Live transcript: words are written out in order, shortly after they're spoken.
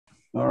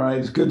All right,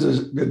 it's good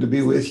to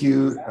be with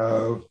you.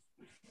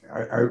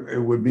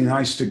 It would be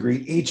nice to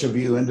greet each of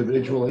you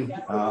individually,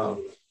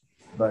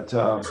 but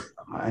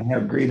I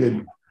have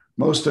greeted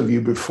most of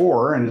you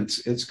before, and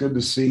it's good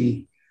to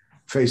see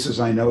faces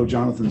I know.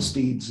 Jonathan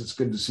Steeds, it's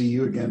good to see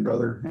you again,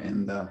 brother,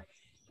 and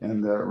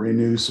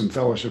renew some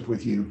fellowship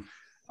with you.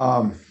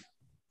 Um,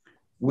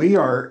 we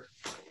are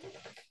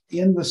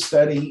in the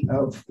study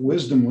of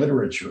wisdom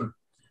literature.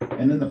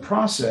 And in the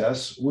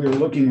process, we're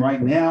looking right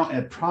now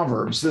at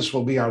Proverbs. This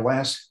will be our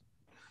last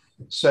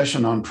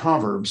session on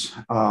Proverbs.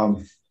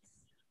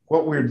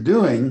 What we're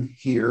doing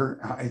here,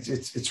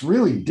 it's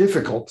really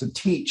difficult to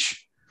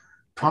teach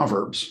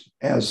Proverbs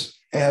as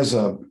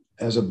a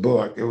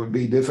book. It would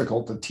be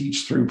difficult to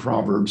teach through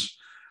Proverbs.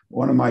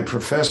 One of my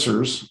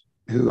professors,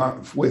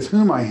 with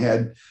whom I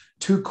had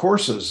two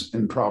courses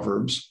in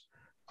Proverbs,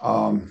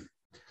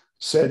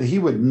 said he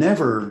would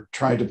never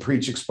try to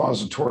preach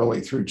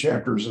expositorily through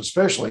chapters,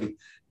 especially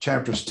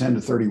chapters 10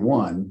 to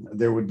 31.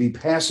 There would be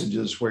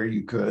passages where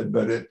you could,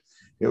 but it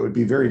would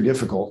be very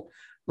difficult.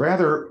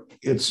 Rather,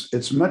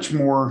 it's much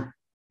more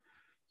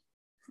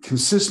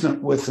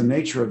consistent with the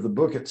nature of the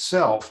book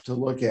itself to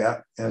look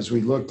at, as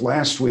we looked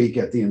last week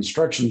at the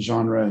instruction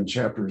genre in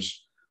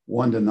chapters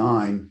 1 to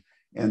 9,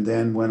 and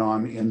then went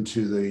on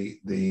into the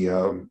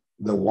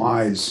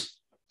wise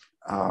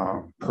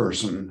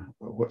person.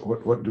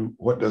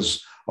 What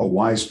does a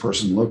wise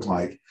person look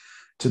like?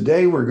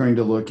 Today we're going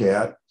to look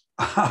at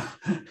 5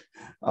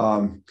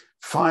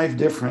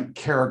 different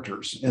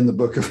characters in the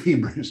book of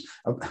Hebrews.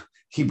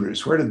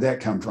 Where did that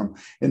come from?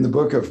 In the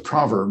book of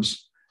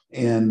Proverbs,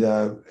 and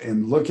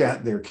look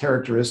at their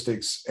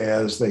characteristics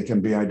as they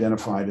can be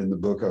identified in the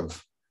book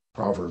of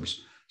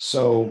Proverbs.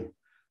 So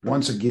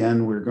once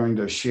again, we're going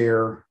to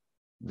share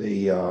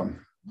the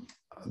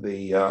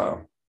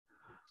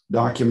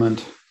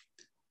document.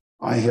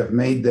 I have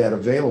made that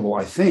available,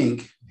 I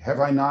think. Have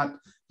I not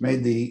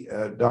made the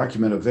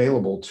document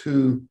available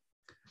to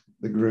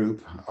the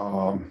group?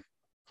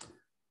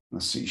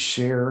 Let's see,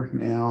 share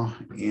now,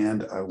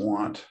 and I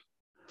want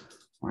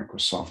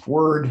Microsoft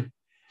Word.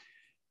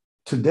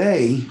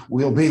 Today,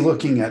 we'll be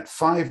looking at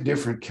 5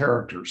 different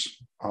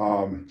characters.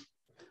 I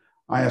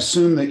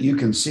assume that you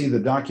can see the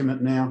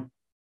document now?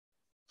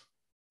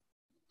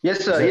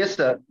 Yes, sir. Yes,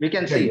 sir. We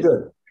can see it.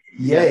 Good.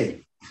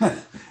 Yay. Yeah.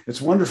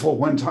 It's wonderful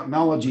when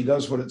technology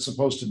does what it's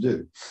supposed to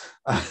do.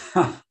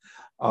 Let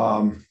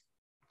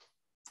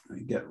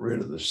me get rid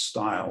of the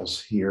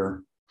styles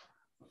here.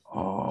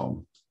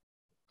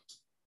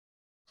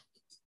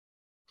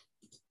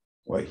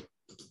 Wait.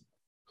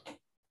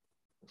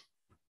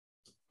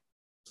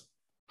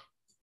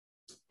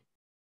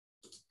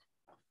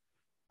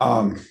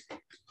 We'll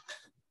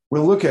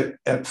look at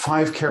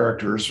 5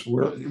 characters.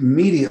 We'll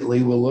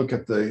look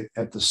at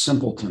the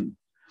simpleton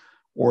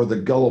or the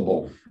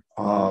gullible.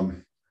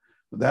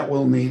 That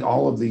will need,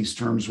 all of these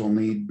terms will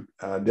need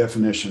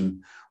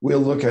definition.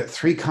 We'll look at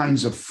 3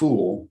 kinds of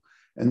fool,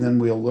 and then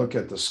we'll look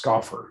at the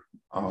scoffer.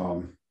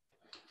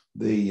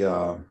 These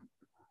are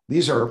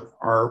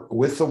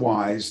with the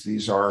wise.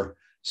 These are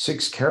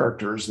 6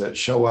 characters that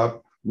show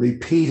up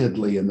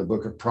repeatedly in the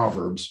book of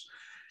Proverbs.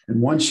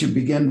 And once you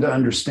begin to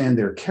understand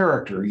their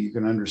character, you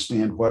can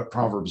understand what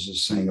Proverbs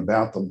is saying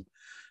about them.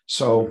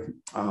 So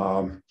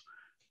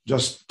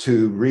just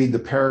to read the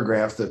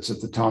paragraph that's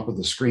at the top of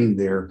the screen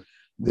there,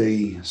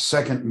 the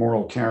second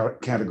moral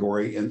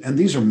category, and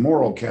these are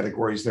moral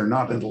categories, they're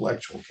not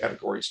intellectual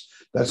categories.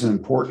 That's an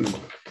important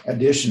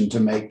addition to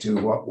make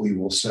to what we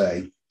will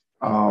say.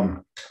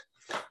 The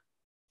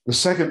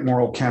second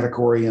moral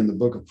category in the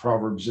book of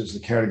Proverbs is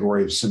the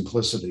category of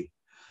simplicity.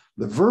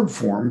 The verb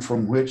form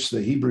from which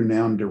the Hebrew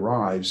noun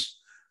derives,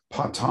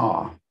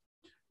 patah,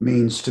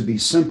 means to be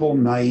simple,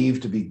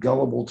 naive, to be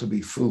gullible, to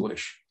be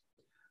foolish.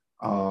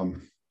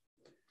 And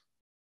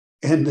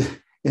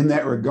in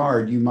that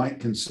regard, you might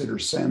consider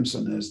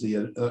Samson as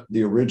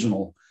the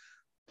original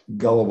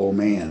gullible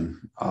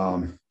man.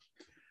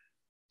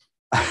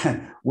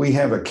 We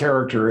have a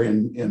character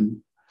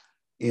in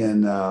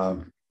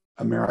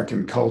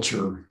American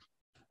culture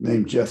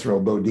named Jethro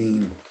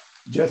Bodine.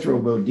 Jethro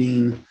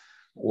Bodine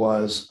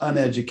was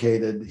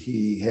uneducated.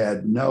 He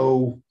had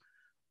no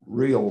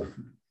real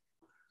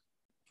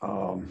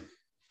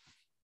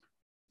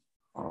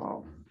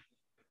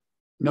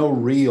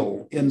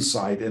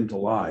insight into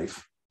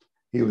life.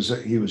 He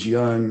was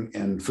young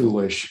and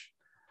foolish,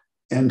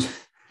 and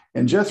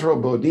Jethro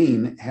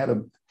Bodine had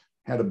a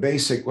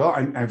basic. Well,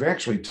 I've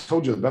actually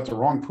told you about the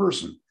wrong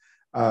person.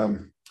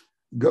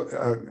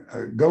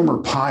 Gomer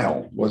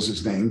Pyle was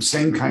his name.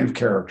 Same kind of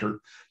character,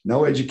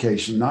 no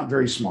education, not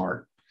very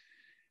smart.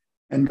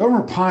 And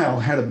Gomer Pyle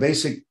had a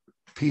basic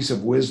piece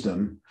of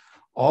wisdom.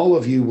 All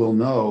of you will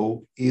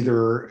know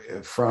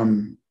either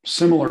from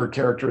similar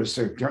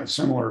characteristics,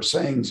 similar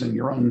sayings in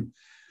your own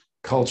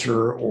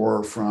culture,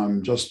 or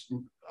from just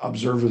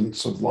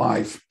observance of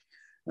life.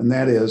 And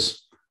that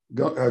is,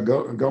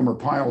 Gomer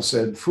Pyle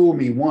said, "Fool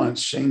me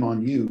once, shame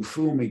on you.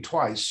 Fool me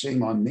twice,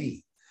 shame on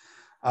me."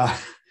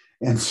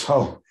 And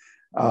so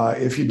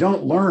if you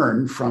don't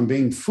learn from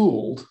being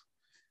fooled,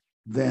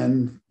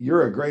 then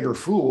you're a greater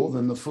fool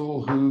than the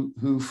fool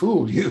who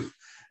fooled you.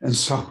 And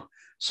so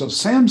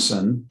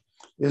Samson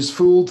is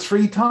fooled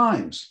 3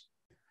 times.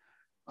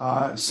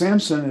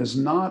 Samson is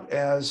not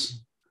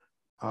as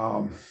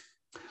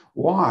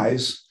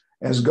wise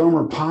as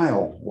Gomer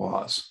Pyle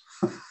was.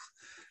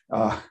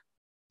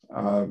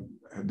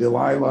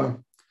 Delilah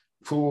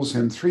fools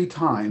him 3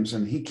 times,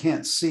 and he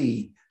can't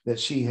see that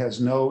she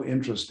has no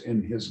interest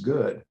in his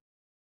good.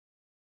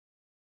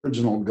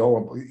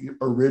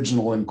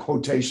 Original in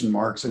quotation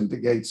marks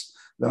indicates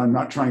that I'm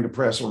not trying to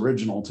press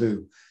original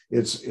to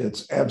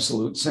its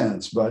absolute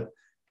sense, but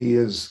he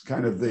is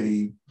kind of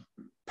the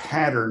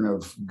pattern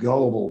of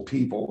gullible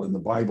people in the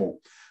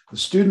Bible. The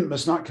student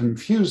must not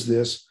confuse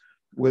this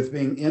with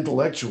being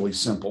intellectually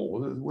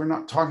simple. We're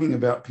not talking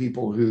about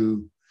people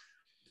who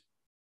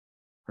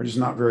are just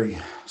not very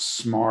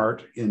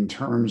smart in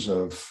terms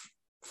of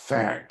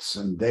facts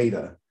and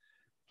data.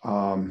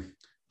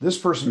 This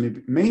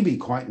person may be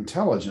quite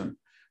intelligent.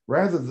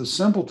 Rather, the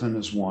simpleton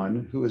is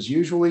one who is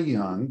usually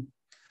young,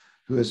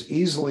 who is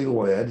easily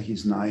led,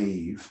 he's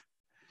naive,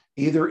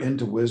 either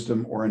into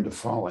wisdom or into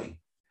folly.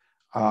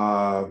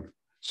 So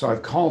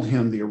I've called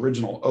him the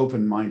original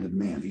open-minded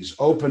man. He's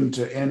open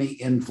to any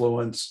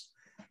influence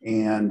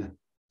and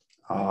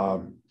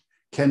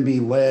can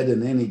be led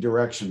in any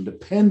direction,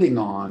 depending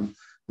on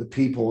the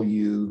people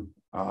you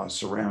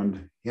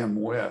surround him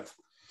with.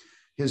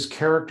 His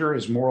character,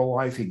 his moral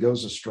life, he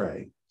goes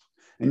astray.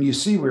 And you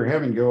see, we're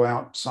having to go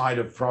outside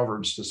of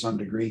Proverbs to some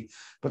degree,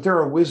 but there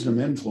are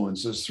wisdom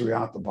influences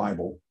throughout the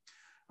Bible.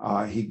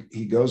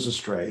 He goes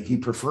astray. He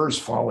prefers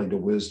folly to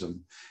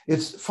wisdom.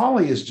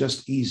 Folly is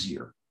just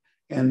easier.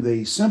 And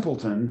the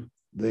simpleton,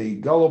 the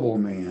gullible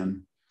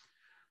man,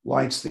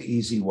 likes the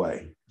easy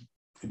way.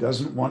 He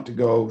doesn't want to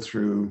go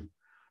through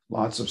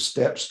lots of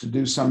steps to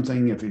do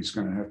something. If he's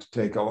going to have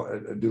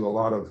to do a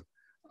lot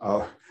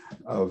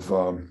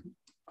of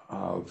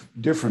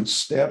different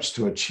steps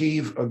to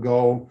achieve a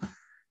goal,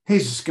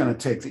 he's just going to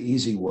take the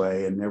easy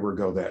way and never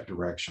go that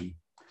direction.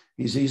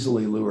 He's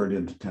easily lured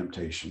into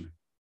temptation.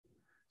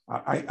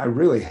 I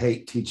really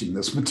hate teaching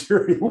this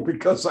material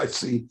because I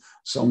see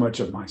so much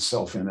of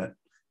myself in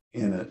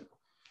it.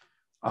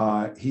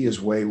 He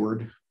is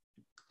wayward.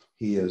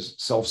 He is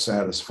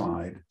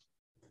self-satisfied.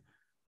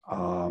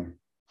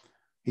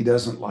 He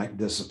doesn't like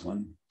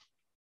discipline.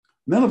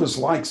 None of us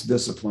likes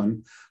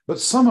discipline, but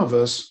some of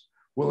us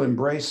will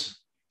embrace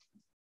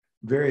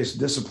various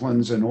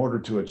disciplines in order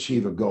to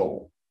achieve a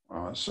goal.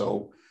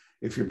 So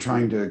if you're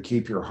trying to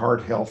keep your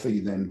heart healthy,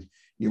 then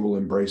you will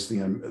embrace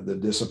the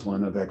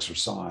discipline of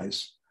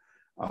exercise.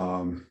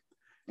 And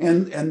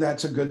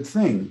that's a good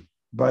thing.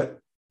 But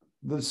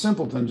the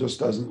simpleton just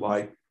doesn't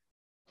like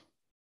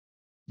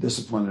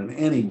discipline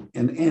in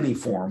any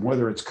form,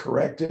 whether it's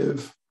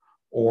corrective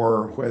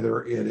or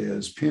whether it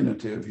is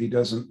punitive. He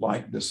doesn't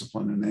like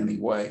discipline in any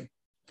way.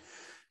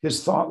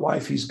 His thought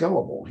life, he's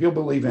gullible. He'll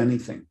believe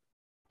anything.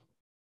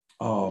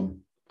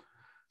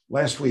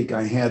 Last week,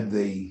 I had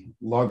the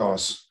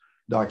Logos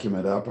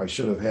document up. I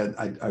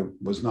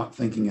was not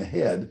thinking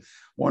ahead.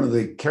 One of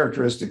the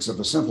characteristics of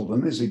a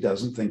simpleton is he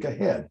doesn't think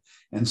ahead.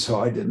 And so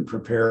I didn't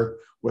prepare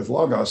with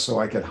Logos so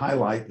I could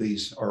highlight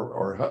these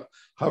or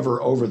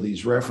hover over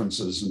these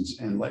references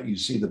and let you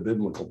see the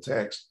biblical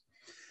text.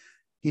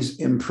 He's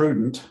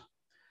imprudent.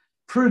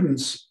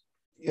 Prudence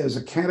is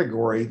a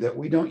category that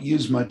we don't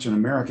use much in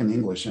American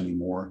English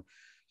anymore,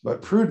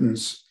 but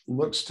prudence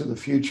looks to the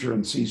future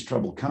and sees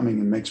trouble coming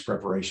and makes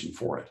preparation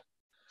for it.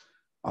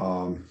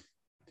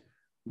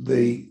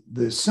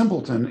 The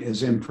simpleton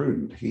is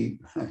imprudent. He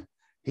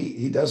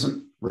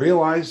doesn't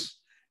realize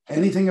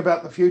anything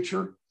about the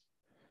future.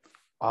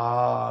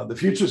 The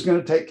future is going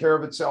to take care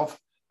of itself.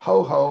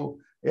 Ho, ho,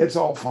 it's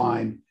all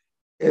fine.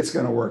 It's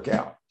going to work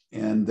out.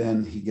 And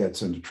then he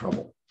gets into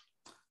trouble.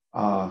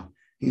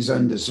 He's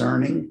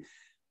undiscerning.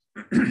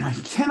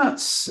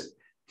 It's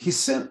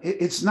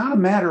not a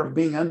matter of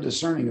being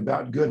undiscerning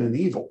about good and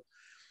evil.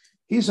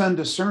 He's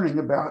undiscerning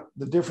about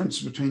the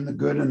difference between the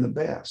good and the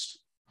best.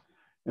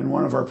 And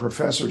one of our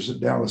professors at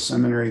Dallas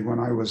Seminary, when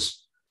I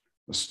was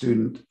a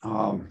student,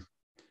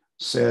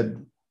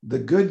 said, the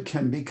good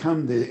can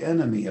become the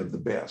enemy of the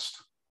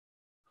best.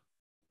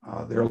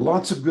 There are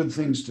lots of good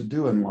things to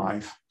do in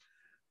life.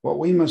 What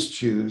we must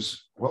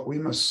choose, what we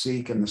must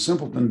seek, and the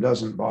simpleton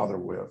doesn't bother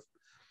with,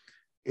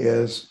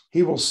 is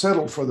he will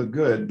settle for the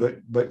good,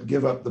 but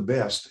give up the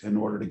best in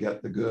order to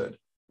get the good.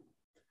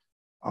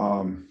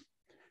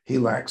 He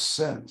lacks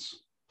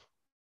sense.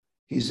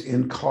 He's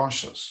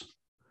incautious.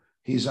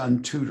 He's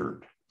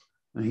untutored.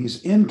 And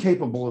he's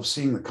incapable of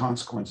seeing the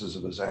consequences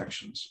of his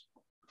actions.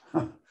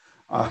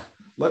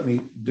 Let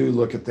me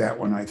look at that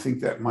one. I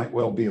think that might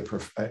well be a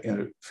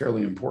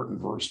fairly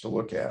important verse to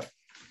look at.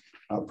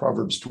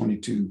 Proverbs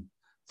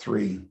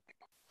 22:3.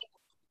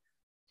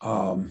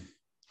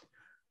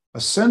 A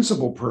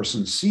sensible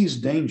person sees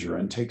danger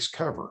and takes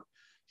cover,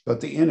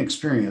 but the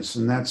inexperienced,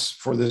 and that's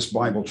for this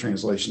Bible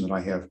translation that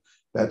I have,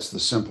 that's the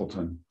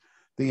simpleton.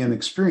 The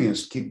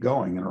inexperienced keep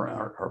going and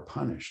are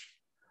punished.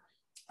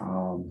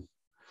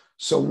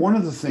 So one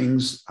of the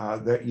things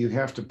that you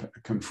have to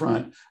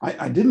confront,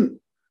 I didn't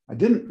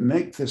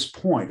make this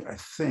point, I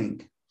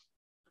think.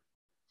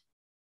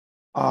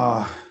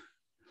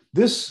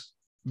 This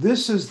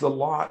is the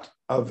lot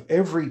of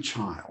every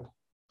child.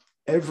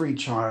 Every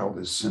child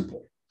is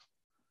simple.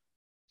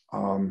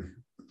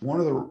 One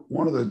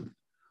of the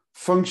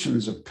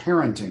functions of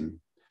parenting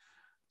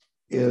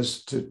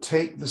is to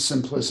take the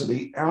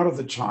simplicity out of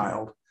the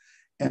child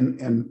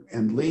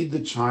and lead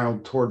the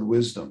child toward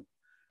wisdom.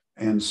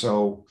 And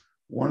so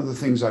one of the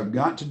things I've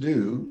got to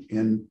do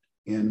in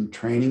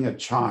training a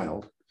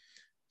child,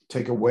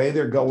 take away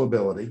their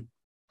gullibility.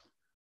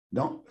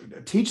 Don't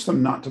teach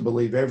them not to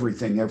believe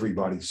everything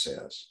everybody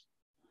says.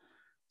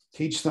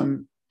 Teach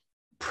them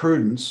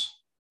prudence.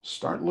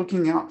 Start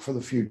looking out for the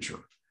future.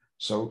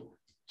 So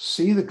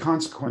see the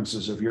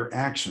consequences of your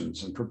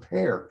actions and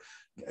prepare.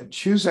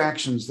 Choose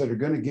actions that are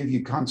going to give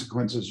you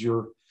consequences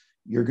you're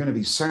going to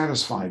be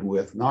satisfied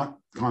with, not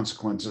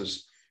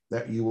consequences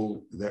that you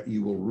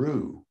will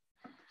rue.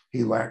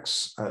 He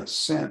lacks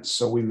sense,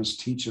 so we must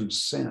teach him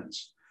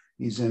sense.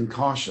 He's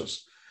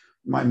incautious.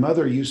 My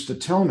mother used to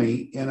tell me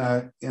in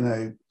a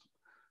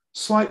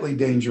slightly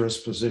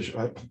dangerous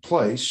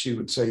place, she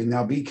would say,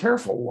 "Now be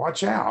careful,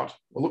 watch out,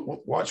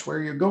 watch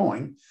where you're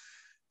going."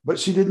 But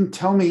she didn't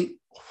tell me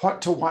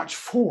what to watch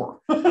for.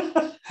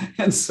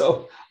 And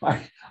so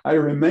I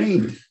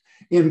remained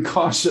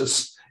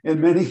incautious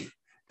in many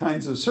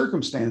kinds of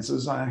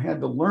circumstances. I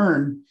had to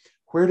learn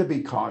where to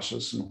be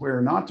cautious and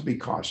where not to be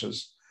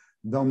cautious.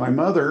 Though my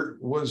mother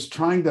was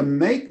trying to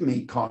make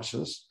me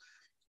cautious,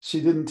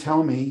 she didn't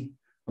tell me,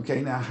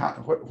 okay, now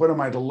what am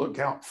I to look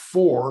out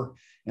for,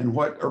 and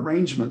what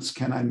arrangements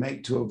can I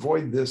make to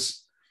avoid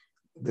this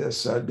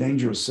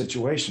dangerous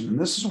situation? And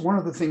this is one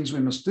of the things we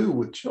must do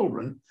with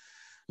children.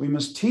 We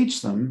must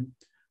teach them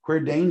where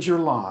danger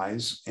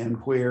lies and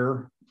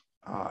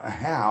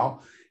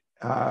how,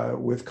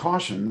 with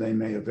caution, they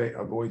may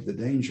avoid the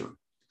danger.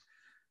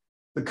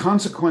 The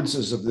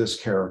consequences of this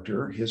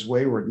character, his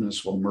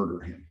waywardness, will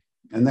murder him.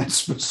 And that's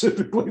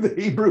specifically the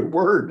Hebrew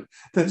word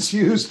that's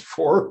used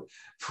for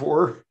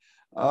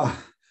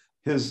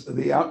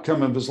the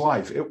outcome of his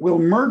life. It will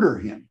murder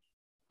him.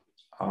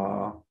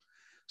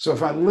 So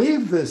if I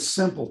leave this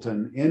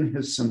simpleton in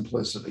his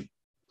simplicity,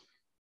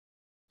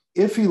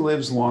 if he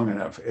lives long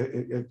enough,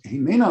 he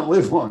may not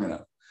live long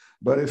enough,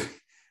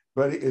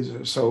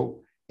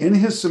 so in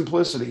his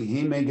simplicity,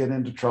 he may get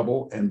into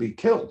trouble and be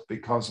killed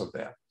because of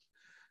that.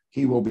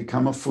 He will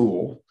become a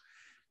fool.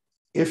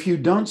 If you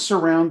don't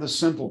surround the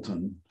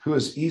simpleton, who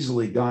is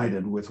easily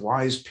guided, with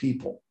wise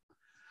people,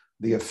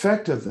 the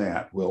effect of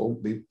that will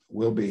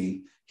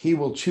be he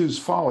will choose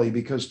folly,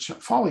 because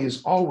folly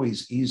is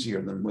always easier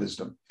than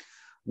wisdom.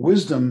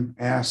 Wisdom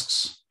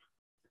asks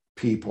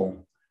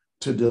people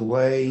to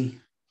delay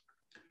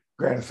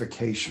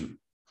gratification.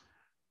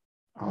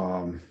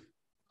 And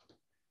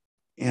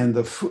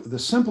the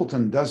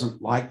simpleton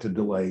doesn't like to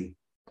delay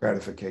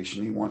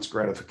gratification. He wants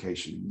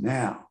gratification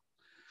now.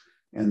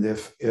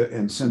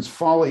 And since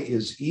folly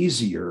is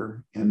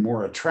easier and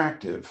more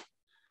attractive,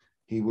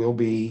 he will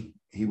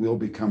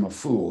become a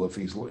fool if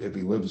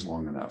he lives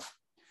long enough.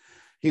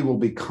 He will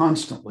be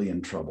constantly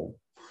in trouble.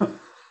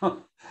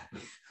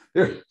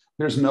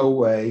 There's no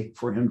way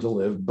for him to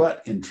live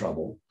but in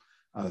trouble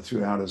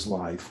throughout his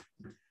life.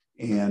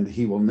 And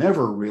he will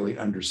never really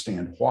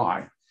understand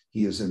why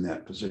he is in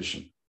that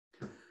position.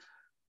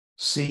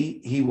 See,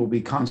 he will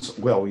be constant.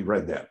 Well, we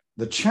read that.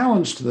 The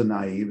challenge to the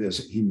naive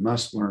is he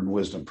must learn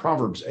wisdom.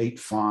 Proverbs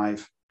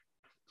 8:5.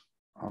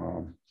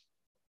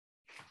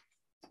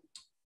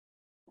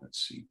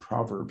 Let's see,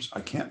 Proverbs.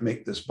 I can't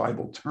make this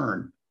Bible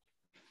turn.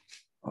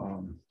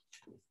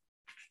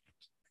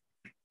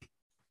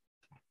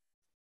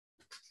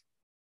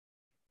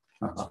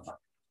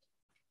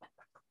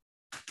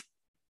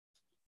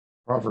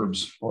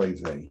 Proverbs, oy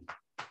vey.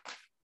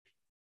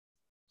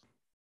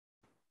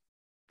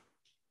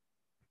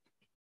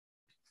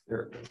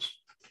 There it goes.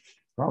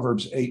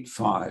 Proverbs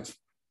 8:5.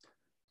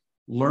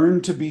 Learn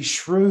to be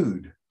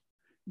shrewd,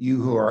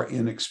 you who are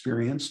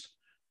inexperienced.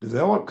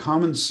 Develop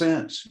common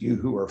sense, you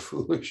who are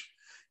foolish.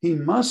 He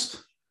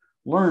must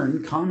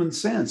learn common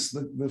sense.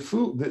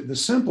 The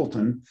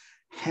simpleton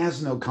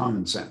has no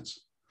common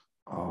sense.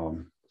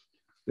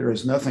 There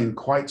is nothing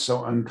quite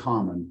so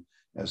uncommon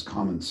as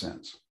common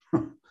sense.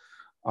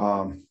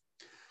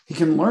 He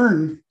can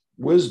learn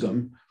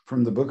wisdom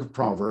from the book of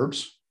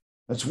Proverbs.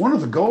 That's one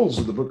of the goals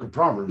of the book of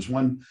Proverbs.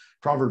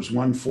 Proverbs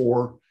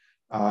 1:4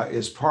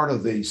 is part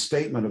of the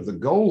statement of the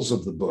goals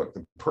of the book,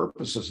 the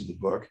purposes of the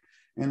book,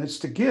 and it's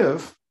to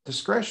give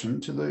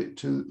discretion to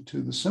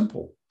the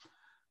simple.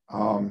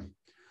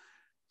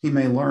 He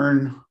may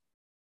learn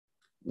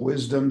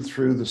wisdom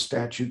through the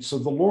statutes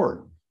of the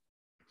Lord,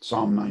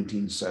 Psalm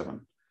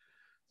 19:7,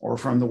 or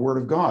from the Word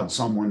of God,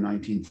 Psalm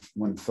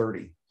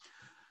 119:130.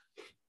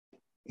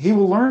 He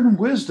will learn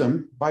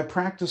wisdom by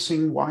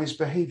practicing wise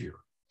behavior.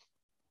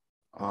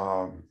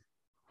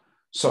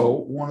 So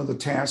one of the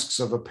tasks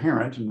of a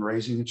parent in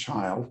raising a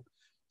child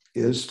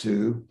is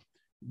to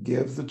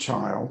give the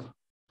child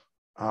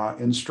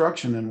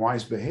instruction in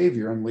wise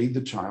behavior and lead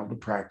the child to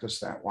practice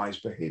that wise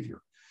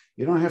behavior.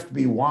 You don't have to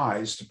be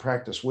wise to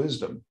practice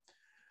wisdom.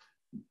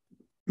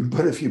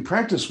 But if you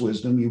practice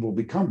wisdom, you will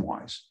become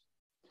wise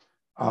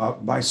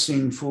by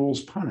seeing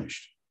fools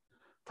punished.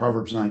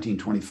 Proverbs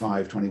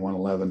 19:25,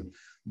 21:11.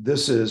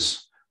 This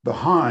is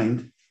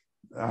behind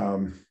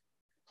the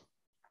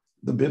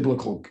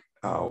biblical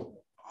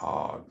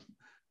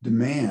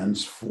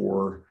demands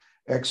for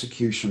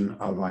execution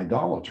of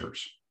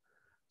idolaters.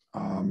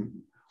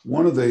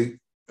 One of the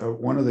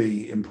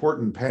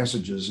important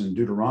passages in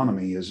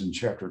Deuteronomy is in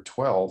chapter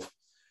 12,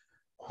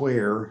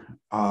 where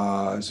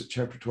is it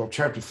chapter 12,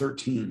 chapter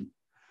 13,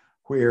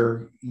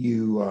 where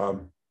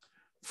you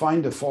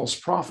find a false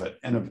prophet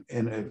and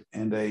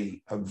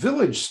a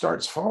village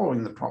starts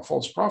following the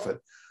false prophet.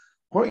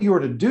 What you are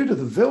to do to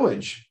the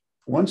village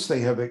once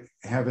they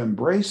have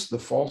embraced the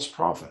false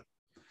prophet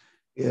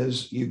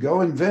is you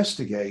go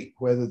investigate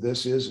whether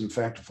this is in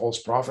fact a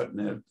false prophet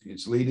and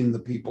it's leading the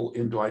people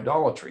into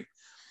idolatry.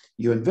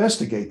 You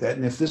investigate that,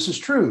 and if this is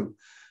true,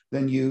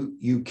 then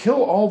you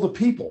kill all the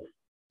people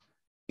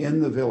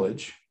in the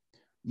village.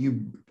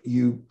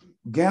 You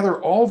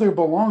gather all their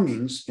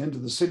belongings into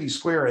the city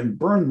square and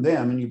burn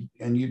them,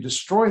 and you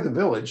destroy the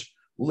village,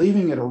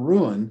 leaving it a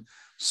ruin,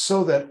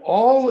 so that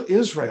all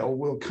Israel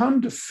will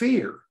come to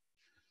fear,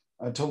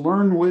 to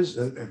learn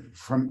wisdom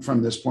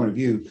from this point of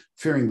view,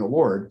 fearing the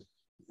Lord.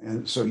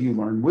 And so you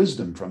learn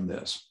wisdom from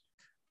this.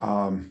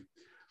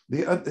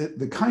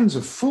 The kinds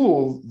of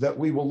fool that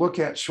we will look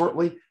at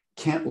shortly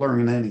can't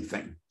learn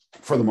anything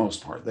for the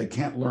most part. They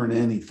can't learn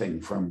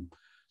anything from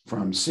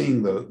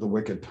seeing the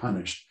wicked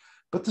punished,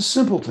 but the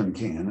simpleton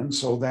can. And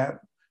so that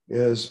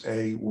is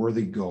a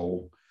worthy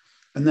goal.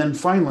 And then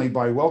finally,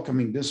 by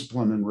welcoming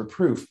discipline and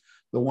reproof,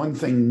 the one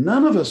thing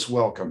none of us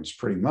welcomes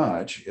pretty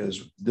much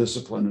is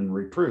discipline and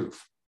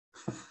reproof.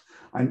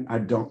 I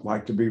don't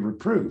like to be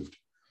reproved,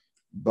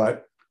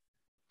 but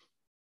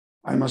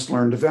I must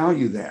learn to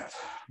value that,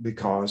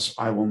 because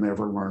I will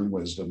never learn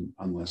wisdom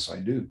unless I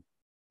do.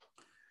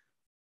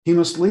 He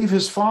must leave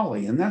his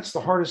folly, and that's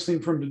the hardest thing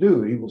for him to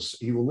do.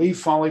 He will leave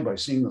folly by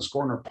seeing the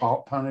scorner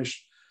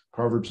punished,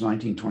 Proverbs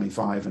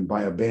 19:25, and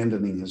by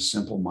abandoning his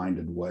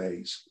simple-minded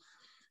ways.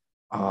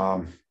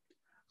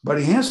 But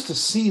he has to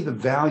see the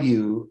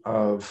value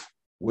of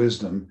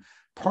wisdom.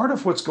 Part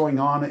of what's going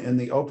on in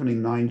the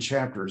opening 9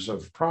 chapters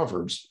of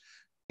Proverbs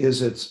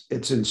is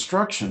its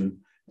instruction,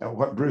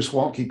 what Bruce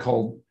Waltke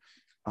called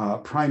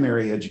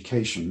primary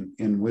education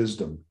in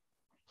wisdom.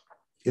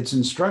 It's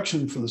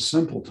instruction for the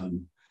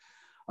simpleton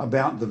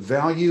about the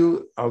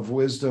value of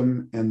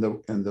wisdom and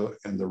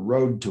the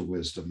road to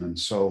wisdom. And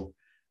so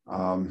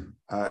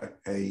a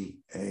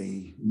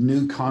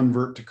new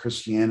convert to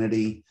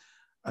Christianity,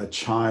 a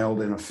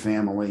child in a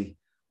family,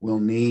 will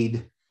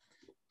need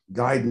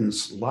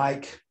guidance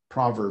like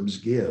Proverbs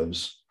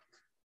gives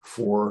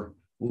for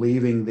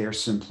leaving their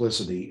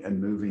simplicity and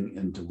moving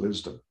into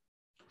wisdom.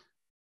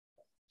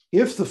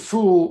 If the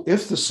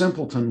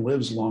simpleton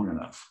lives long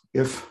enough,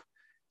 if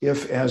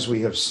as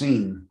we have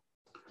seen,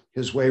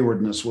 his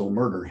waywardness will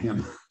murder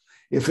him,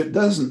 if it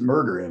doesn't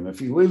murder him, if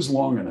he lives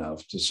long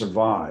enough to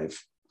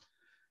survive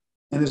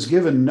and is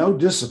given no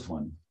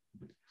discipline,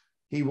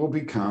 he will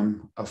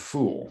become a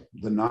fool.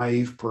 The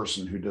naive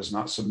person who does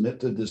not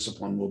submit to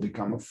discipline will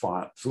become a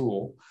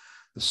fool.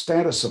 The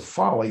status of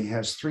folly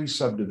has 3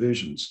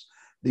 subdivisions.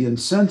 The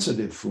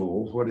insensitive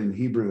fool, what in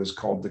Hebrew is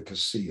called the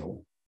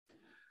kasil.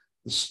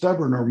 The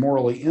stubborn or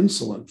morally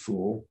insolent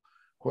fool,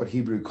 what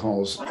Hebrew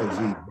calls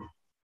aviv.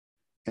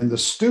 And the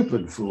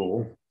stupid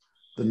fool,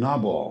 the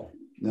nabal.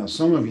 Now,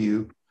 some of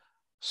you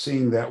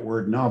seeing that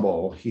word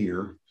nabal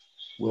here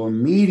will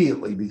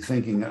immediately be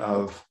thinking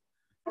of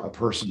a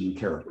person in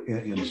character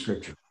in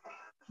Scripture.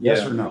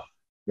 Yes or no?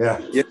 Yeah.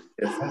 Yes.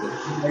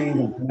 You may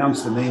even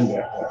pronounce the name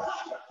that way.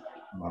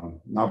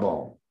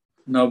 Nabal.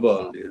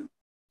 Nabal,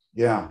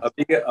 yeah.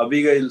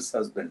 Abigail's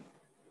husband.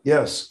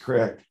 Yes,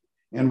 correct.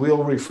 And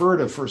we'll refer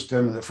to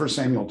 1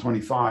 Samuel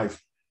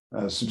 25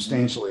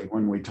 substantially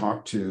when we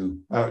talk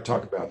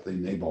about the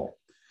Nabal.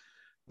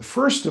 The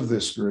first of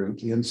this group,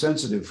 the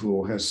insensitive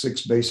fool, has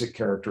 6 basic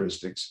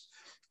characteristics.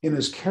 In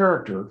his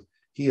character,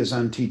 he is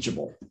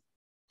unteachable.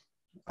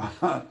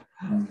 Pardon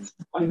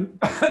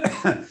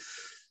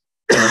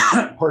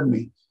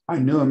me. I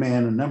knew a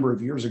man a number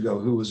of years ago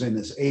who was in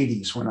his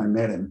 80s when I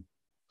met him.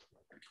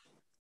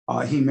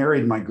 He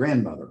married my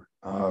grandmother.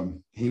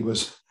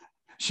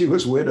 She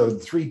was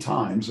widowed 3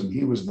 times, and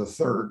he was the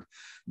 3rd.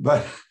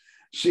 But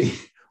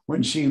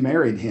when she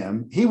married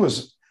him, he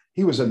was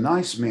a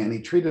nice man. He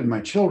treated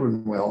my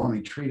children well, and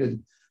he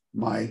treated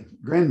my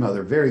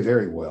grandmother very,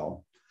 very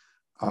well.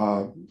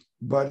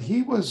 But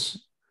he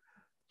was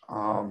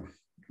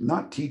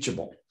not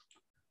teachable.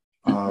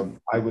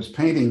 I was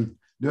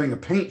doing a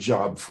paint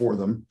job for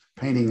them,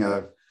 painting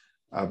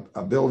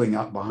a building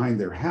out behind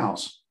their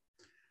house.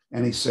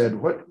 And he said,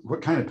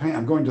 what kind of paint?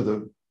 I'm going to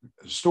the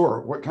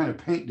store. What kind of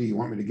paint do you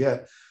want me to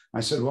get?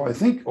 I said, well, I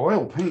think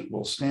oil paint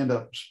will stand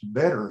up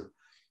better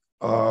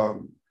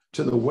to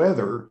the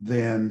weather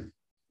than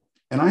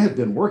And I had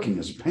been working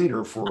as a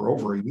painter for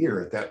over a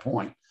year at that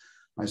point.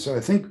 I said,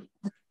 I think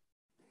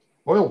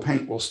oil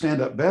paint will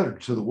stand up better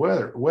to the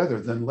weather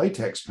than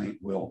latex paint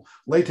will.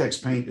 Latex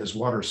paint is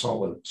water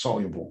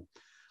soluble.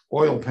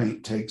 Oil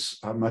paint takes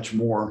much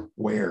more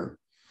wear.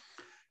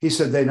 He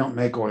said, they don't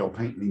make oil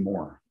paint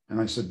anymore. And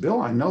I said,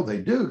 Bill, I know they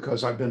do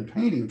because I've been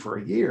painting for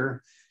a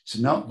year. He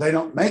said, no, they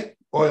don't make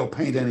oil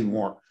paint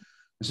anymore.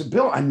 I said,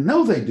 Bill, I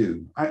know they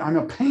do. I'm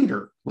a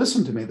painter.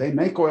 Listen to me. They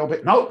make oil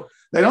paint. No,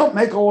 they don't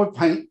make oil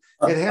paint.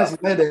 It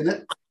has lead in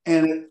it.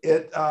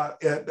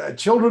 And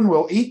children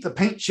will eat the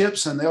paint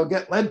chips and they'll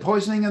get lead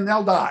poisoning and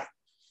they'll die.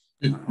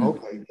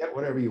 Okay, get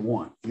whatever you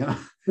want. You know,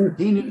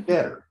 he knew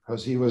better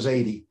because he was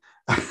 80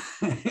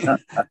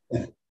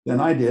 than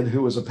I did,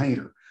 who was a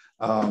painter.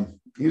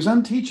 He was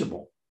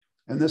unteachable.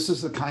 And this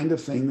is the kind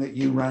of thing that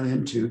you run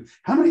into.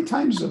 How many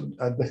times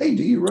a day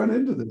do you run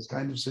into this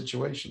kind of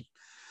situation?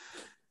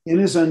 In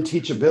his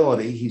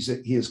unteachability,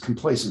 he is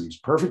complacent. He's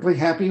perfectly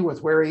happy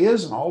with where he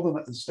is and all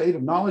the state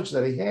of knowledge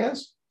that he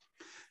has.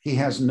 He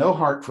has no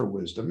heart for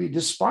wisdom. He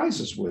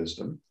despises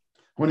wisdom.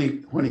 When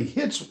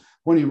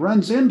he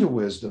runs into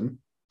wisdom,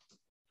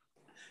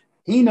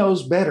 he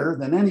knows better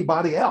than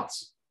anybody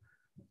else.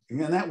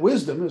 And that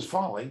wisdom is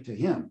folly to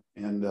him.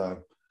 And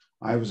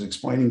I was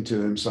explaining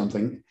to him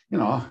something, you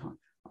know,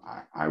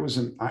 I was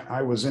in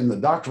the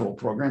doctoral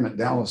program at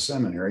Dallas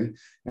Seminary,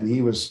 and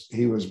he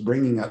was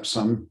bringing up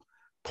some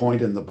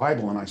point in the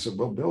Bible, and I said,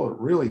 well, Bill, it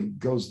really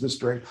goes this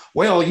direction.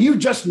 Well, you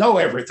just know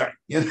everything,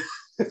 you know,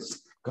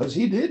 because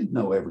he did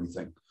know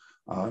everything.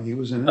 He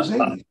was in his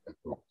 80s.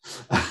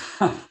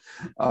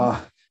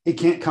 He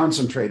can't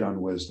concentrate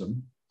on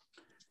wisdom.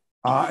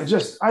 I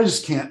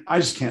just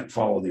can't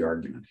follow the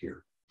argument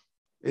here.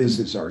 Is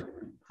his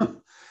argument?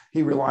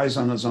 He relies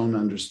on his own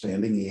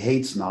understanding. He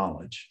hates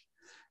knowledge.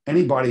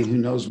 Anybody who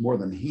knows more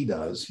than he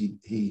does,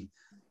 he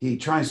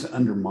tries to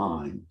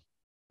undermine.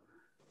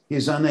 He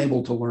is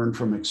unable to learn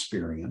from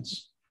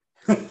experience.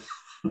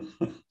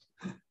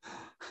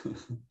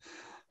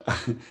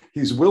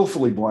 He's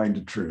willfully blind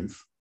to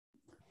truth.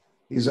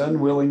 He's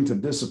unwilling to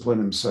discipline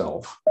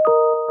himself,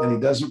 and he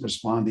doesn't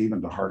respond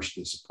even to harsh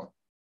discipline.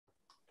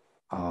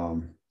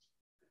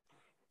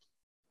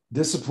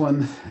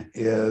 Discipline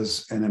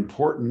is an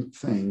important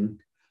thing,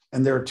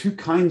 and there are two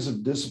kinds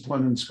of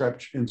discipline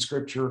in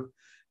Scripture: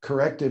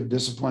 corrective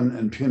discipline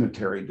and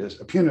punitive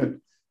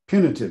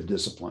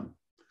discipline.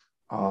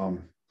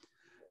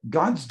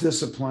 God's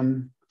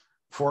discipline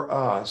for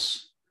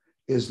us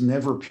is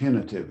never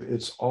punitive.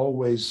 It's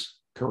always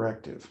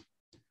corrective.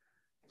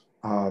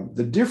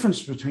 The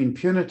difference between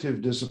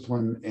punitive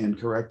discipline and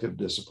corrective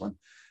discipline.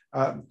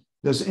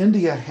 Does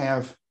India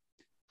have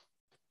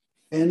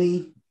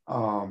any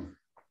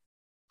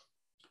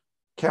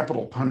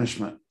capital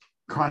punishment,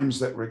 crimes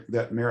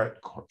that merit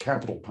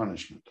capital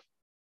punishment?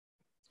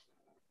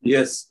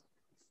 Yes.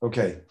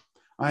 Okay.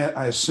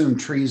 I assume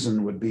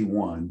treason would be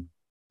one.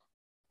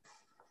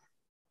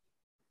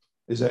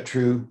 Is that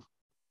true?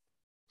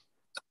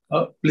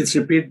 Please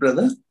repeat,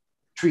 brother.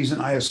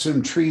 Treason. I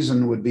assume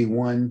treason would be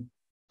one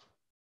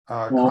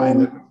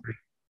crime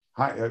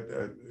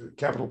that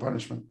capital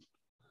punishment.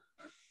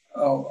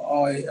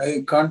 Oh,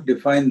 I can't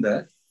define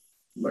that,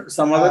 but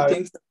some other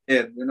things.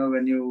 Yeah, you know,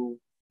 when you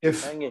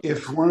if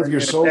one of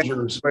your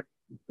soldiers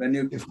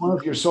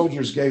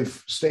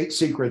gave state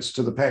secrets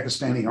to the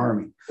Pakistani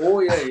army.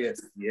 Oh yeah,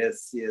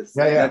 yes.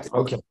 Yeah.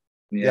 Okay.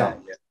 Yeah.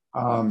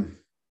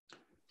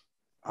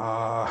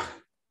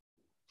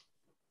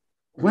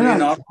 When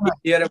I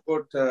hear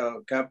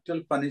about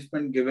capital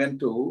punishment given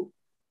to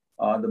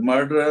the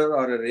murderer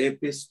or a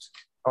rapist.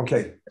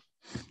 Okay.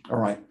 All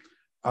right.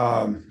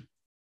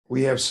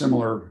 We have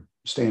similar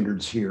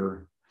standards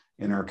here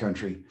in our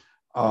country.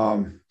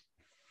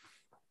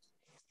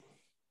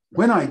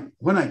 When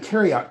I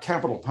carry out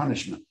capital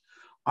punishment,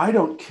 I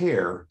don't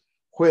care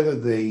whether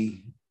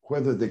the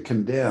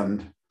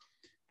condemned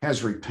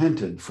has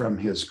repented from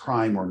his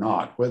crime or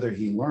not, whether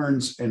he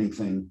learns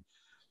anything,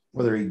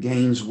 whether he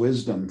gains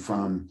wisdom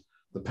from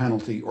the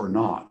penalty or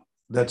not.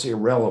 That's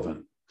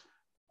irrelevant.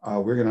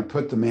 We're going to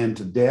put the man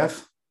to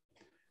death,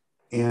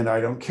 and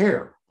I don't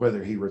care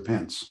whether he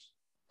repents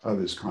of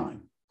his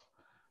crime.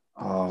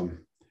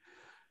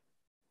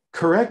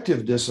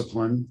 Corrective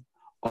discipline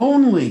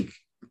only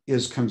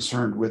is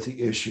concerned with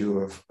the issue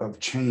of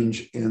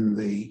change in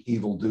the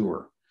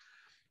evildoer.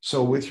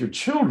 So with your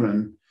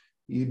children,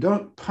 you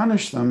don't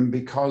punish them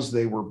because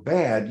they were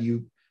bad.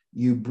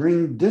 You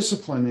bring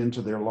discipline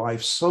into their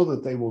life so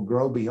that they will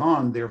grow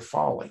beyond their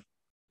folly.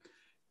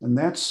 And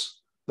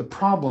that's the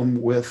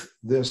problem with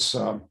this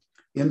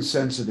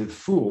insensitive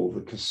fool.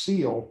 The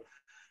Casil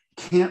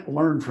can't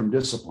learn from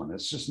discipline.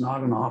 It's just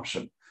not an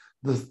option.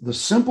 The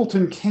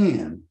simpleton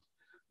can,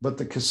 but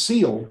the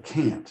Casil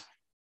can't.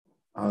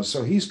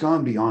 So he's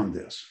gone beyond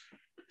this.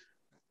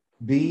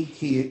 B,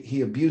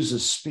 he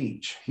abuses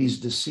speech. He's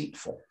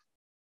deceitful.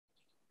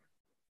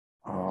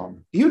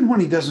 Even when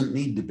he doesn't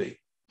need to be,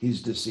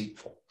 he's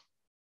deceitful.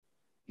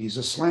 He's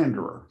a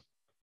slanderer.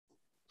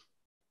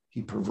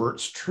 He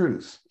perverts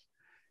truth.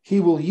 He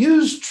will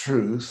use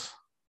truth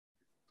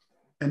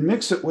and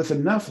mix it with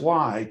enough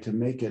lie to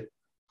make it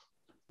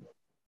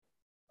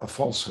a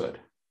falsehood.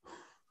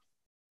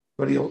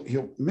 But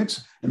he'll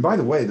mix. And by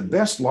the way, the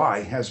best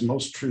lie has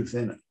most truth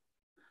in it.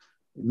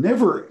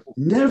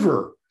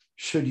 Never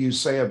should you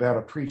say about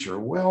a preacher,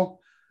 well,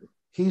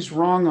 he's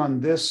wrong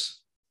on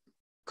this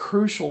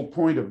crucial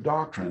point of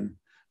doctrine,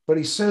 but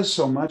he says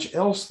so much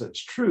else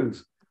that's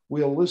truth,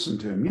 we'll listen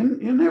to him.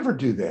 You never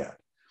do that.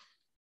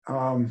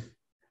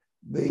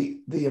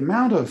 The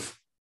amount of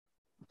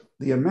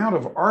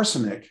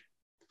arsenic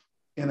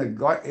in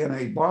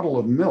a bottle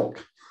of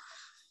milk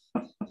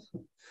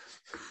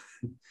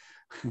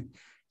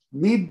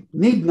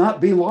need not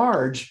be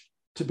large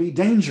to be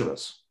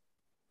dangerous.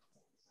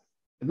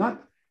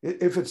 Not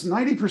if it's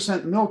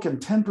 90% milk and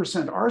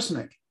 10%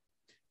 arsenic,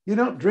 you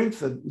don't drink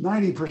the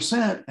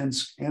 90%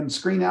 and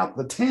screen out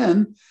the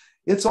 10.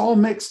 It's all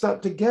mixed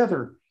up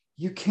together.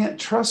 You can't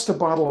trust a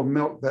bottle of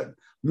milk that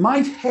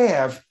might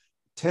have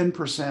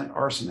 10%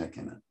 arsenic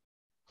in it.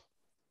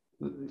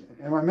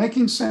 Am I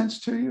making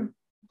sense to you?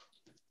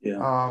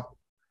 Yeah.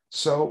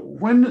 So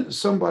when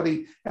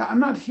somebody, I'm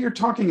not here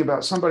talking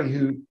about somebody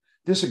who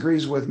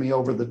disagrees with me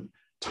over the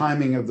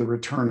timing of the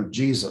return of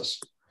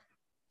Jesus.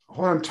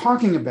 What I'm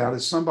talking about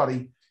is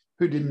somebody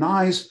who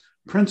denies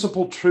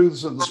principal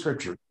truths of the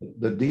scripture,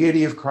 the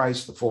deity of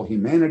Christ, the full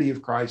humanity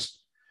of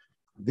Christ,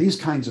 these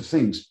kinds of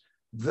things.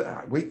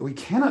 We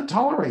cannot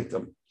tolerate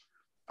them.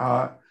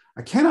 I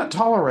cannot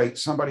tolerate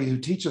somebody who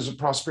teaches a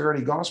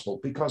prosperity gospel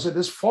because it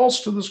is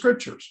false to the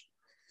scriptures.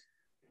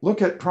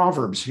 Look at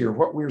Proverbs here,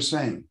 what we're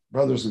saying,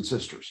 brothers and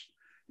sisters.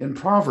 In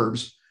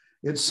Proverbs,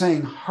 it's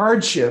saying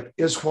hardship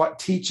is what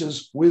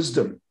teaches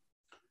wisdom.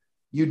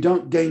 You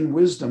don't gain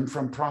wisdom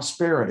from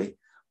prosperity.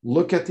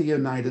 Look at the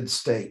United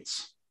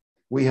States.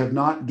 We have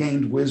not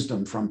gained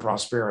wisdom from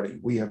prosperity.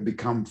 We have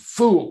become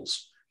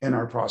fools in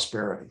our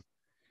prosperity.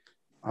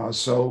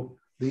 So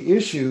the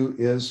issue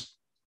is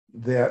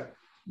that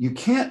you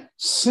can't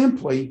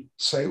simply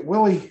say,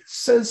 well, he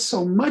says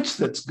so much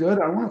that's good,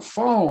 I want to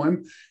follow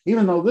him,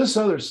 even though this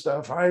other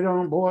stuff, I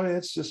don't, boy,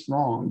 it's just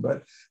wrong.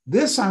 But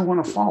this I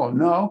want to follow.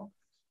 No,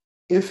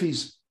 if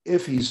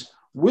he's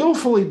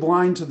willfully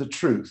blind to the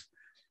truth,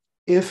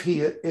 if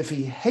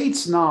he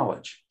hates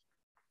knowledge,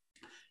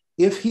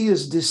 if he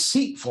is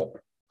deceitful,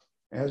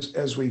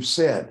 as we've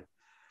said,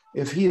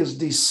 if he is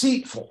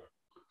deceitful,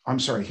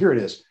 here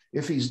it is.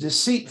 If he's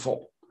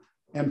deceitful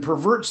and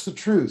perverts the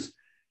truth,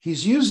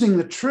 he's using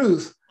the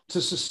truth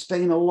to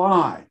sustain a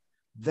lie.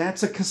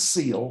 That's a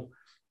conceal.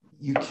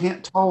 You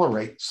can't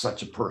tolerate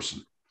such a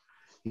person.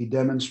 He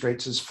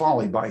demonstrates his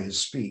folly by his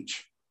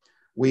speech.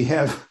 We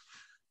have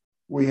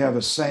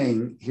a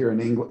saying here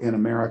in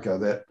America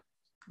that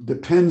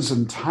depends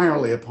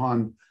entirely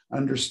upon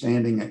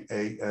understanding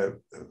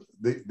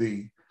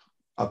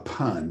a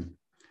pun.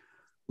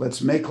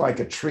 Let's make like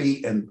a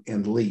tree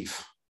and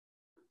leaf.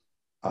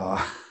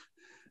 A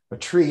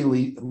tree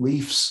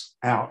leaves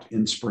out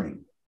in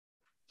spring.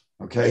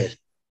 Okay. Yes.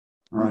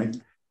 All right.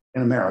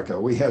 In America,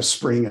 we have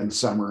spring and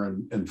summer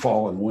and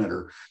fall and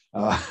winter.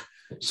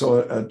 So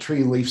a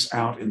tree leaves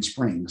out in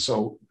spring.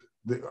 So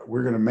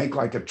we're going to make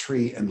like a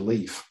tree and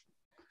leaf.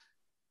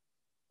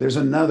 There's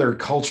another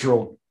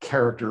cultural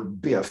character,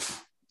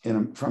 Biff,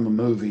 from a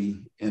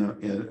movie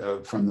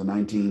from the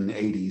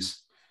 1980s.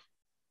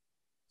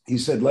 He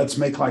said, let's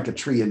make like a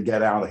tree and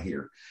get out of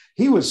here.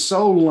 He was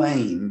so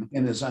lame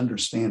in his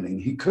understanding.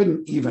 He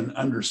couldn't even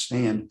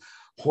understand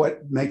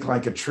what make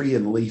like a tree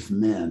and leaf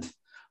meant.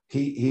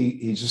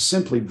 He just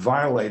simply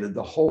violated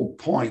the whole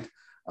point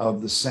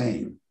of the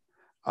saying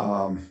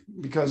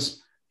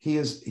because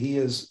he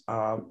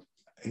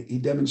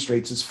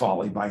demonstrates his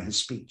folly by his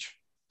speech.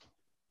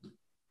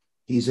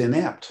 He's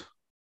inept.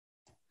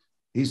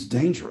 He's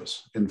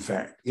dangerous, in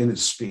fact, in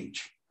his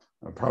speech.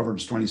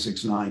 Proverbs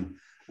 26:9.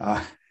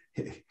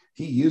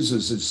 He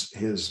uses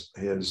his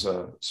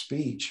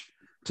speech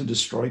to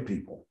destroy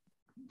people.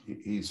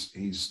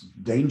 He's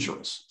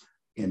dangerous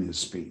in his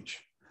speech.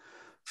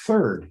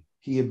 Third,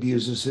 he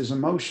abuses his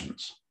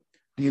emotions.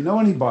 Do you know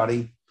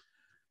anybody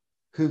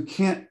who,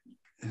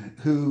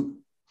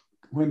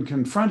 when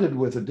confronted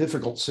with a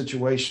difficult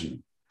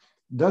situation,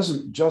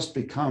 doesn't just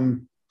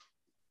become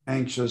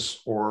anxious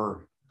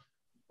or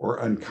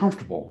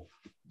uncomfortable?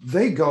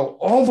 They go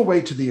all the way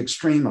to the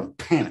extreme of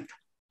panic.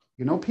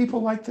 You know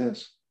people like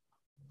this?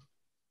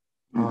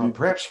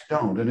 Perhaps you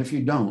don't. And if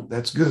you don't,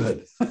 that's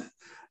good.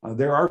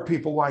 There are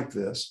people like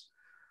this.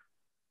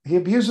 He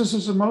abuses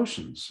his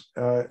emotions.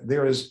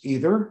 There is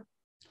either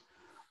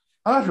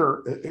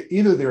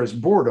there is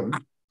boredom,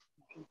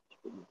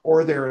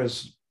 or there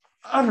is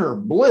utter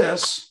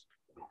bliss,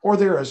 or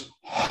there is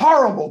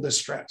horrible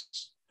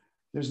distress.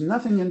 There's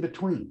nothing in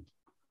between.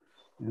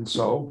 And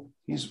so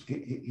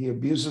he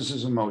abuses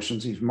his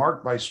emotions. He's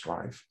marked by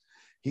strife.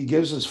 He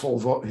gives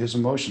his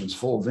emotions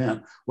full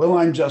vent. Well,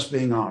 I'm just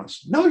being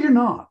honest. No, you're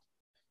not.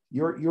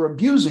 You're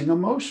abusing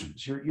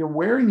emotions. You're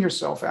wearing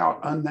yourself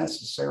out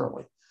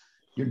unnecessarily.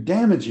 You're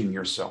damaging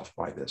yourself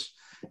by this.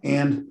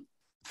 And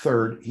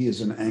third, he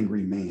is an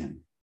angry man.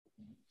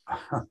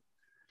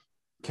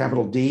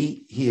 Capital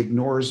D, he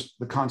ignores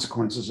the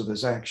consequences of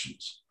his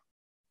actions.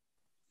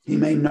 He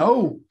may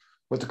know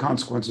what the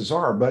consequences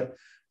are, but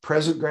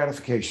present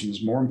gratification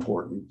is more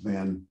important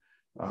than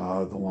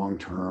the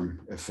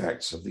long-term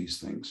effects of these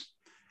things.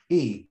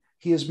 E,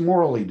 he is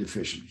morally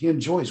deficient. He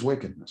enjoys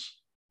wickedness.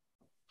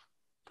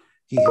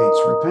 He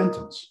hates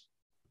repentance.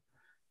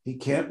 He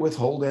can't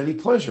withhold any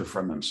pleasure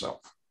from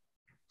himself.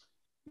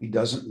 He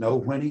doesn't know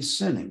when he's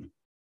sinning.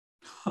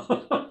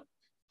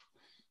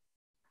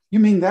 You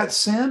mean that's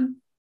sin?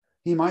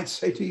 He might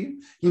say to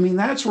you. You mean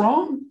that's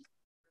wrong?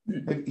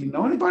 You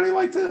know anybody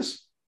like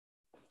this?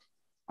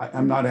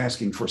 I'm not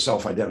asking for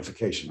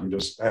self-identification. I'm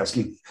just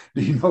asking,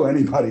 do you know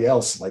anybody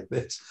else like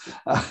this?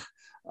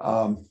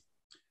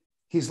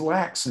 He's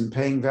lax in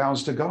paying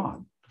vows to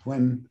God.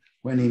 When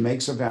he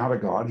makes a vow to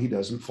God, he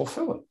doesn't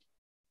fulfill it.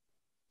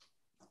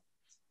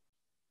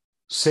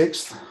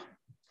 Sixth,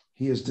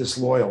 he is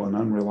disloyal and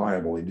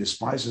unreliable. He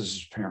despises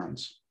his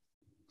parents.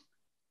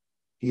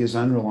 He is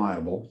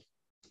unreliable,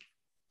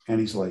 and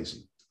he's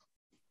lazy.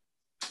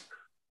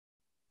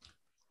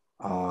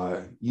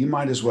 You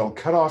might as well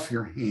cut off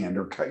your hand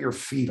or cut your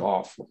feet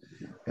off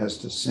as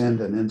to send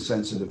an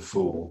insensitive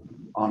fool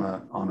on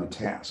a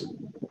task,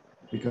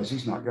 because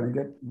he's not going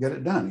to get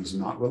it done. He's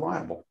not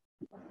reliable.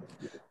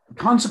 The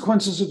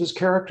consequences of his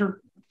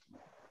character,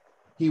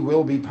 he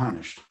will be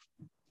punished.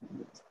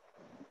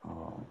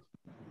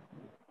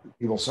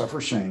 He will suffer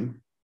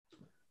shame.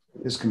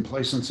 His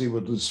complacency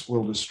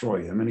will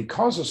destroy him, and he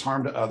causes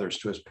harm to others,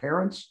 to his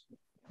parents,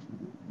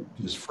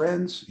 to his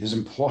friends, his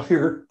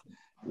employer,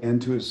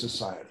 and to his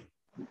society.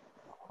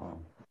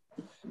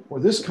 For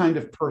this kind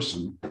of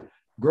person,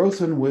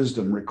 growth in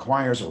wisdom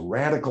requires a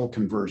radical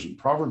conversion.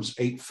 Proverbs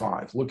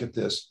 8:5. Look at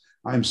this.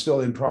 I'm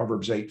still in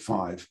Proverbs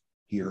 8:5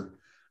 here.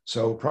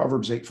 So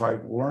Proverbs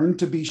 8:5. Learn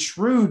to be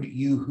shrewd,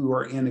 you who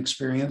are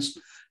inexperienced.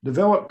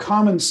 Develop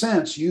common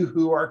sense, you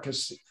who are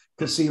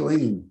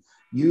kasilim.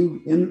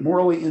 You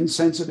morally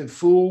insensitive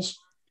fools.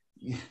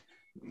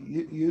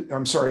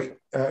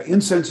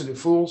 Insensitive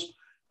fools.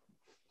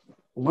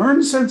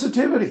 Learn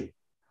sensitivity.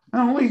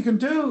 And all you can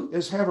do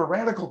is have a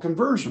radical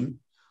conversion,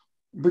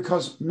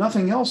 because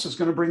nothing else is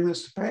going to bring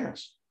this to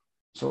pass.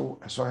 So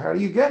how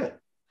do you get it?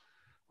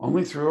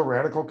 Only through a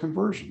radical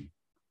conversion.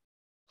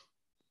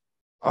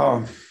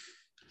 The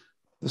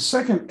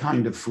second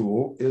kind of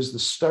fool is the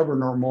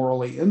stubborn or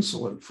morally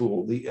insolent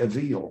fool, the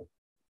evil.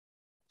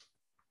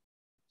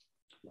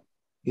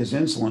 He is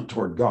insolent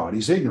toward God.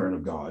 He's ignorant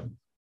of God.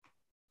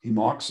 He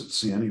mocks at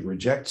sin. He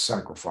rejects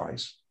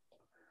sacrifice.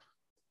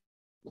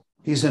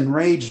 He's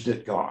enraged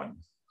at God.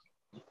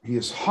 He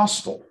is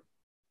hostile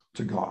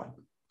to God.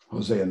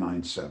 Hosea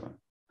 9:7.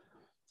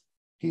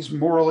 He's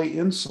morally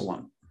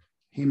insolent.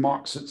 He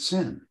mocks at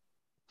sin.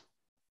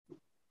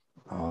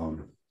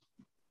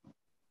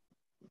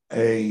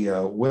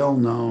 A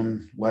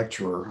well-known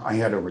lecturer, I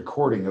had a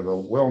recording of a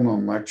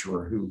well-known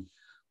lecturer who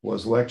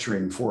was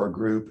lecturing for a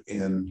group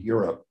in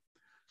Europe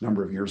a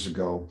number of years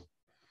ago.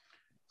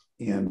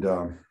 And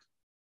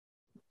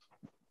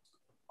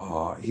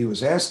he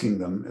was asking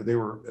them, a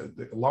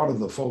lot of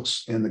the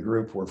folks in the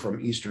group were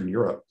from Eastern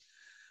Europe,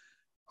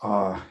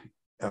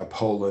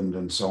 Poland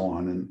and so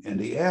on. And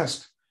he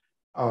asked,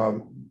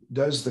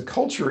 does the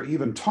culture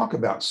even talk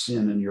about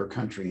sin in your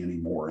country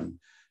anymore? And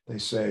they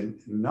said,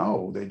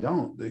 no, they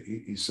don't.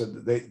 He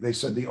said, they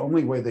said the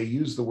only way they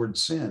use the word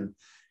sin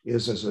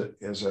is as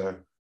a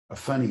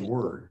funny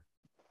word.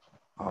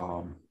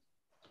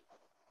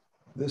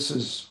 This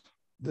is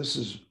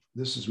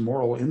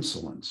moral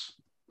insolence.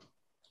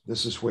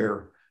 This is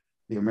where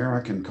the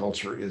American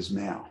culture is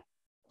now.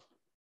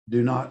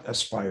 Do not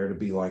aspire to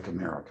be like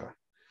America.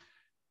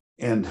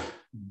 And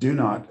do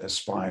not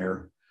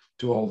aspire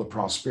to all the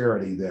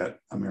prosperity that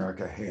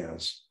America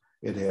has.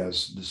 It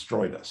has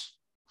destroyed us.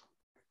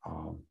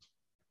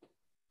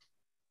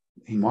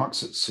 He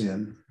mocks at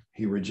sin.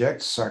 He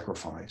rejects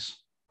sacrifice.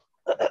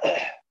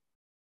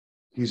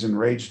 He's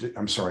enraged.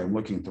 I'm sorry, I'm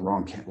looking at the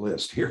wrong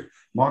list here.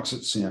 Mocks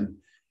at sin.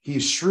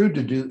 He's shrewd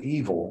to do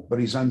evil, but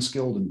he's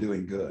unskilled in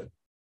doing good.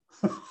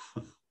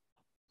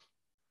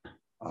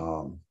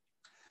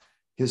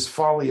 His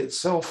folly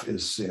itself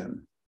is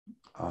sin,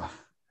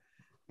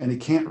 and he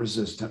can't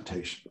resist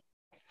temptation.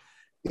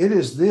 It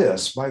is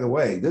this, by the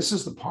way, this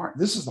is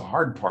the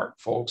hard part,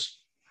 folks.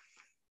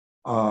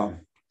 Do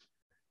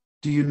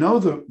you know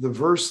the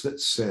verse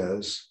that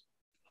says,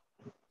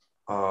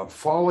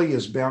 folly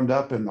is bound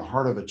up in the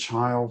heart of a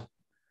child,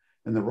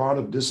 and the rod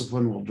of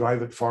discipline will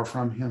drive it far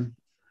from him?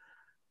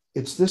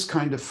 It's this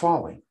kind of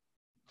folly.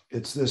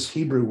 It's this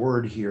Hebrew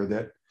word here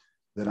that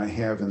I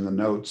have in the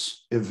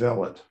notes,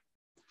 ivelet.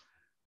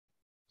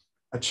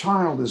 A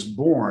child is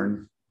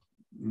born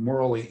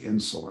morally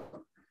insolent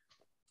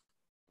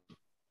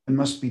and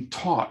must be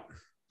taught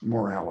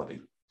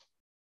morality.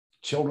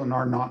 Children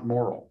are not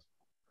moral.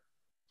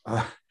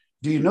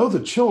 Do you know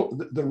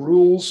the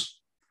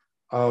rules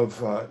of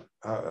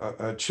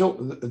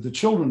the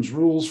children's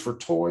rules for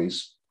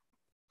toys?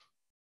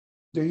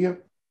 Do you?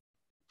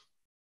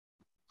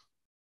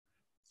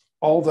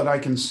 All that I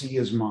can see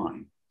is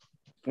mine.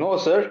 No,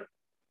 sir.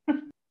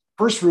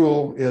 First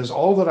rule is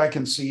all that I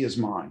can see is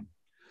mine.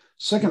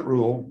 Second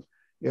rule,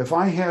 if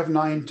I have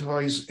 9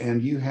 toys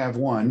and you have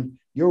 1,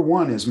 your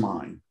 1 is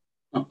mine.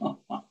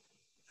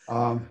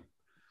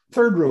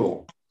 Third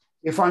rule,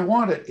 if I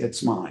want it,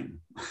 it's mine.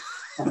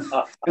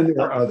 And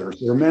there are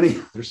others. There are many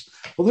others.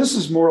 Well, this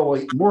is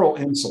moral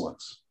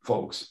insolence,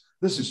 folks.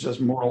 This is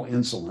just moral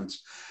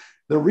insolence.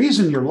 The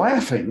reason you're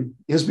laughing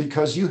is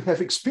because you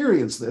have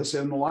experienced this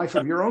in the life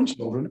of your own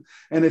children.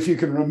 And if you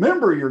can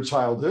remember your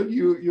childhood,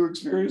 you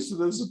experienced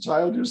it as a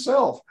child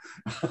yourself.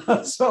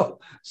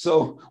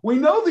 So we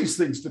know these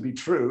things to be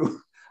true.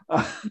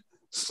 But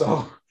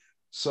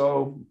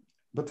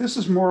this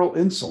is moral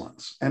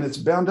insolence, and it's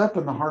bound up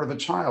in the heart of a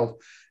child.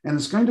 And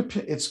it's going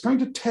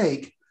to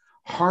take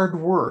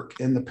hard work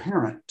in the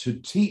parent to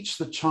teach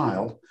the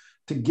child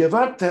to give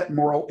up that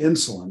moral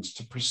insolence,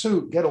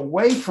 to get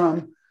away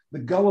from the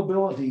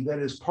gullibility that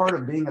is part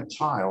of being a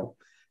child,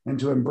 and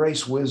to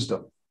embrace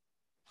wisdom.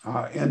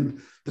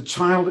 And the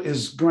child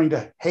is going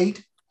to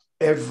hate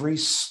every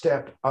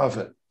step of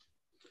it.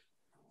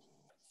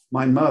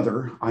 My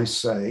mother, I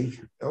say,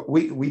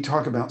 we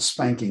talk about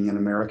spanking in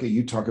America.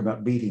 You talk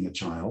about beating a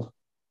child.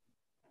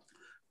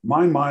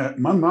 My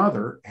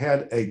mother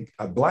had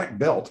a black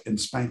belt in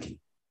spanking.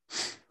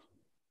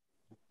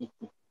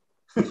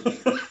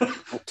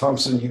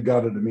 Thompson, you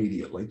got it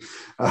immediately.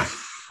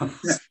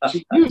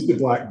 She used the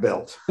black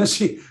belt.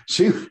 She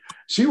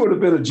would have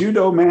been a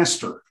judo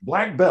master,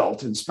 black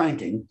belt in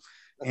spanking,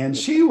 and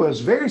she was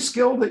very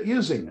skilled at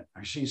using it.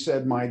 She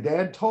said, my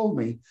dad told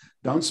me,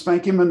 don't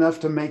spank him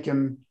enough to make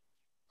him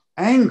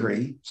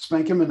angry,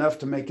 spank him enough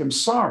to make him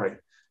sorry.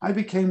 I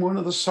became one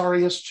of the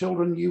sorriest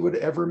children you would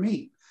ever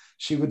meet.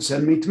 She would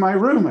send me to my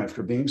room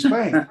after being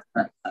spanked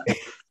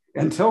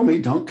and tell me,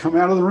 don't come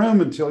out of the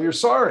room until you're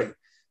sorry.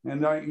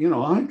 And I'd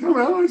come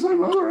out and I said,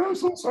 Mother, I'm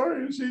so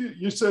sorry.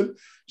 You said,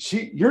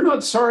 you're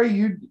not sorry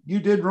you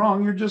did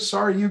wrong. You're just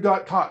sorry you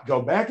got caught.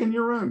 Go back in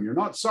your room. You're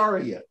not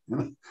sorry yet.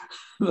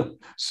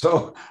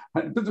 So,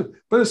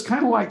 but it's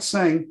kind of like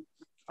saying,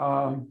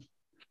 to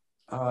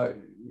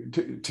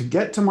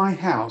get to my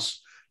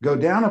house, go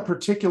down a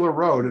particular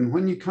road, and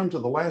when you come to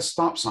the last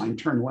stop sign,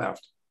 turn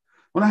left.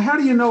 Well, now, how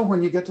do you know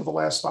when you get to the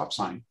last stop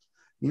sign?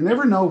 You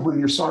never know when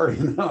you're sorry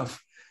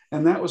enough.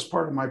 And that was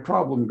part of my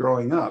problem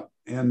growing up,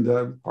 and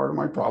part of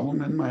my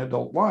problem in my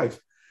adult life.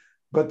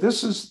 But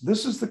this is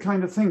the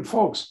kind of thing,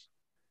 folks.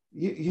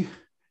 You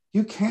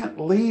can't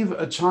leave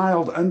a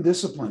child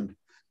undisciplined.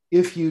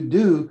 If you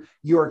do,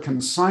 you are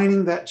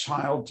consigning that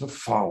child to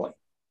folly.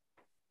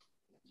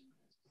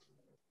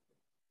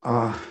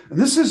 And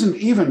this isn't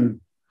even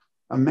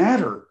a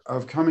matter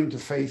of coming to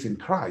faith in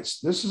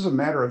Christ. This is a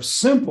matter of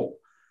simple,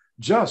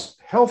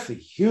 just, healthy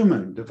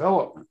human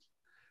development.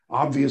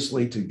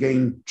 Obviously, to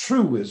gain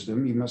true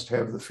wisdom, you must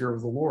have the fear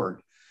of the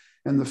Lord.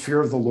 And the fear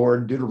of the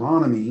Lord,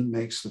 Deuteronomy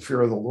makes the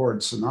fear of the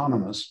Lord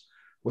synonymous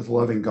with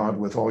loving God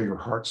with all your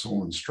heart,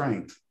 soul, and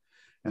strength.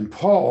 And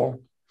Paul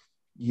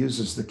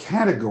uses the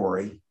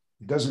category,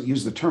 he doesn't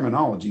use the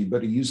terminology,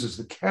 but he uses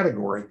the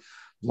category,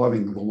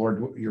 loving the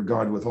Lord your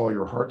God with all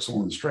your heart,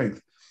 soul, and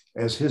strength,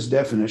 as his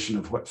definition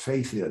of what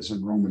faith is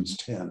in Romans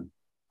 10.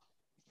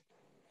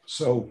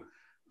 So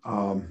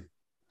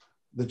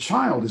the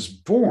child is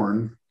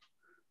born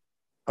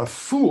a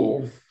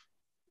fool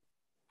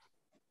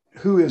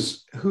who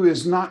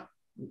is not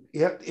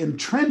yet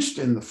entrenched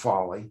in the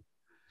folly.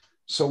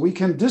 So we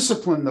can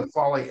discipline the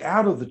folly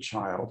out of the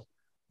child,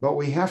 but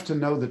we have to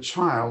know the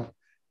child,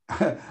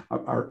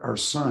 our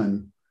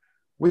son,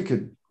 we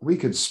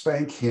could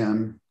spank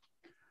him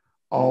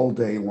all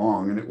day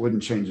long and it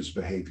wouldn't change his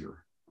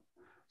behavior.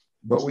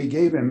 But we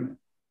gave him,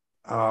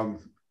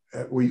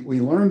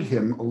 we learned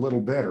him a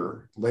little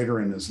better later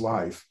in his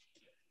life.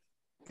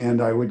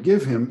 And I would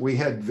give him, we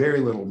had very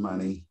little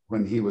money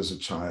when he was a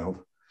child.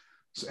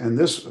 And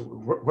this,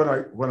 what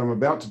I'm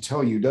about to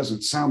tell you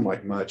doesn't sound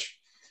like much,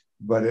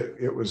 but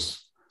it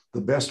was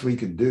the best we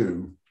could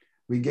do.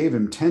 We gave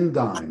him 10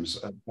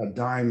 dimes. A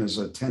dime is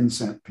a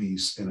 10-cent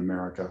piece in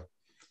America.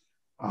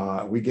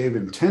 We gave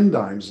him 10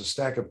 dimes, a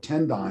stack of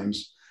 10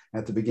 dimes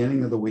at the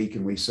beginning of the week.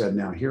 And we said,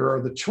 now here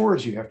are the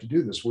chores you have to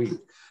do this week.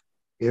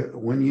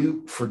 When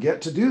you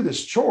forget to do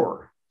this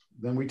chore,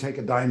 then we take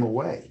a dime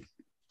away.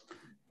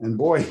 And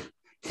boy,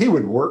 he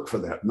would work for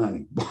that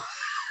money.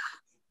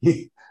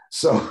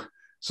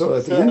 So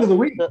at the end of the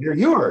week, they're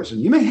yours and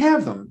you may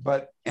have them,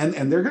 but, and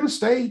they're going to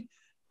stay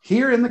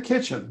here in the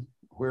kitchen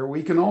where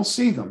we can all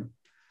see them.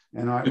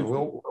 And I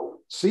will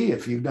see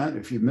if you've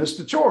missed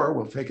a chore,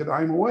 we'll take a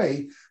dime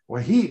away.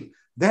 Well,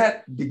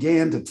 that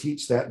began to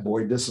teach that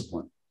boy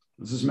discipline.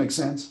 Does this make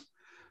sense?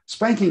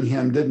 Spanking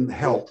him didn't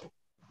help.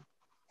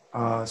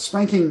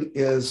 Spanking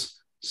is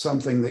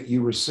something that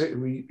you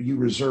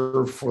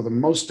reserve for the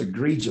most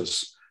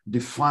egregious,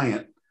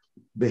 defiant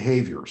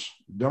behaviors.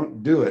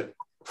 Don't do it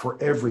for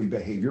every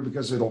behavior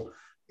because it'll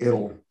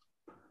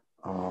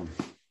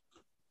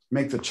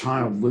make the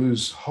child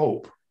lose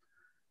hope.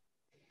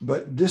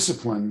 But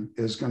discipline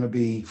is going to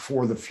be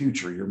for the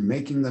future. You're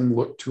making them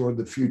look toward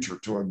the future,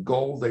 to a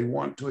goal they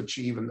want to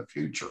achieve in the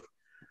future.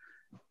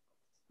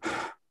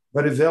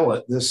 But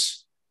Evelit,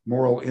 this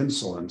moral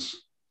insolence,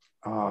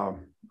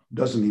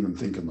 doesn't even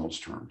think in those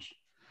terms.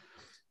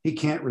 He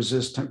can't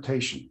resist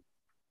temptation.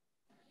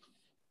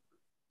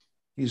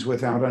 He's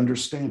without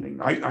understanding.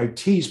 I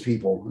tease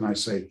people and I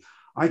say,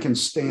 I can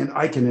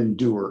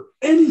endure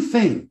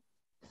anything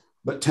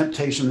but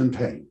temptation and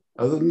pain.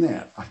 Other than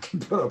that, I can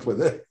put up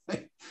with it.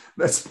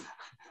 That's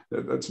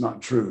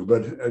not true,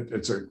 but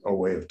it's a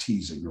way of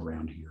teasing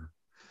around here.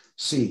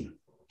 C,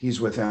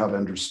 he's without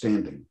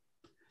understanding.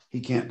 He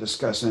can't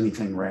discuss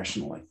anything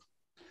rationally.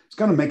 He's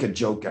going to make a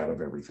joke out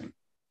of everything.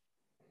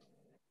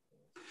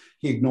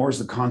 He ignores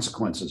the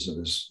consequences of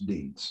his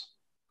deeds.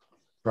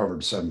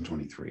 Proverbs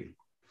 7:23.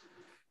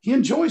 He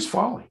enjoys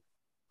folly,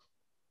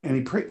 and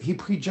he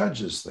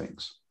prejudges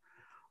things.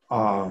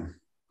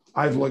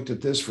 I've looked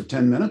at this for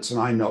 10 minutes, and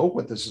I know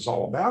what this is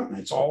all about, and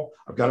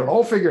I've got it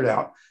all figured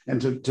out.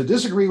 And to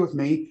disagree with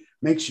me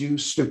makes you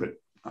stupid,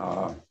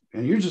 and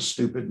you're just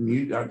stupid,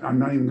 and I'm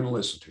not even going to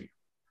listen to you.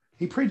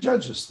 He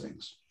prejudges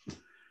things.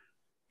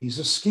 He's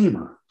a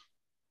schemer.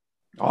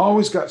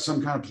 Always got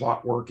some kind of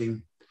plot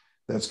working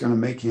that's going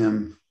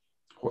to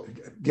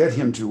get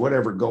him to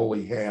whatever goal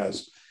he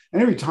has.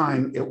 And every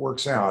time it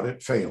works out,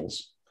 it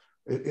fails.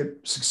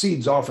 It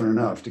succeeds often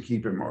enough to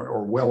keep him,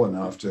 or well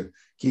enough to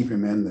keep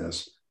him in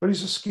this. But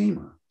he's a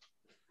schemer.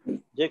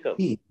 Jacob.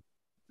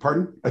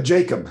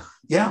 Jacob.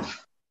 Yeah,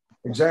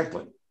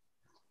 exactly.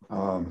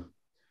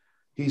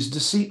 He's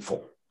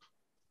deceitful.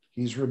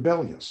 He's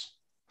rebellious.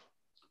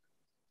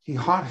 He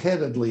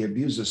hot-headedly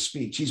abuses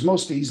speech. He's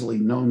most easily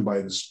known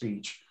by the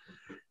speech.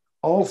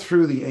 All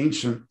through the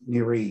ancient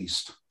Near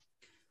East,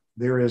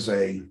 there's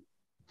a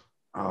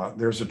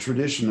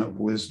tradition of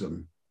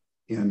wisdom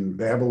in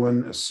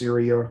Babylon,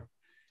 Assyria,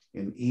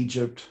 in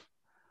Egypt.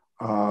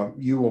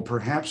 You will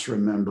perhaps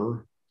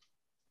remember,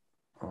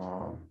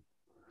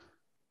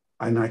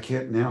 and I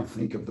can't now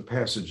think of the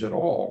passage at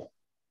all,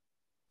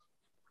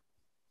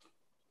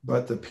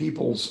 but the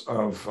peoples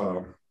of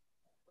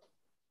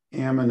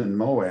Ammon and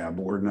Moab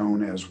were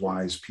known as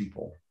wise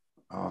people.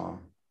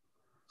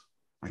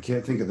 I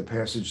can't think of the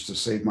passage to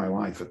save my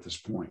life at this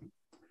point,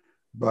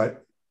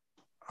 but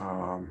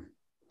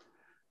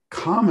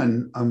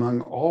common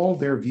among all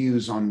their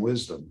views on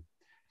wisdom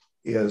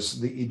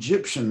is the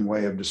Egyptian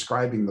way of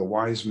describing the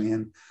wise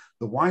man.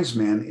 The wise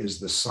man is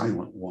the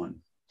silent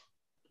one.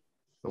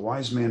 The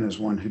wise man is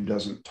one who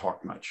doesn't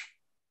talk much.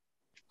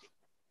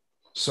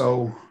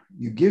 So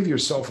you give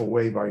yourself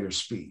away by your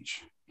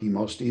speech. He's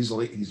most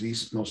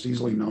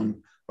easily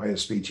known by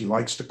his speech. He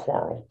likes to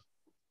quarrel.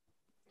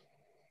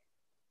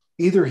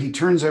 Either he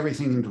turns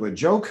everything into a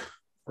joke,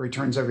 or he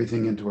turns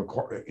everything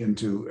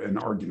into an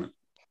argument.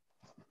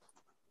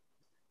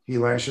 He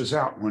lashes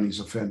out when he's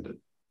offended.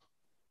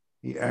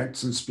 He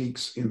acts and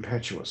speaks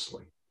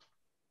impetuously.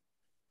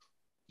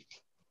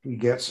 He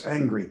gets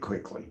angry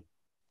quickly,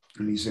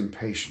 and he's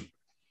impatient.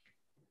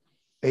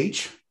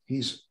 H,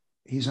 he's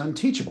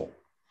unteachable.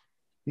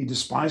 He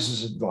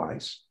despises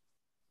advice.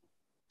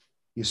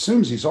 He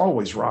assumes he's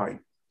always right.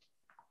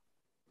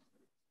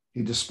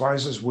 He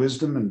despises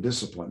wisdom and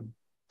discipline.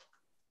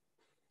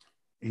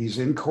 He's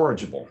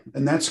incorrigible,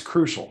 and that's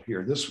crucial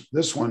here.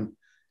 This one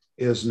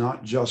is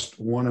not just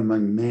one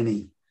among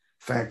many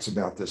facts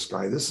about this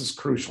guy. This is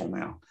crucial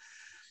now.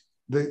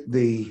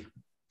 The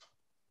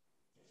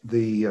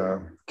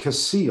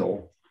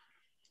Kasil,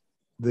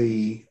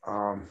 the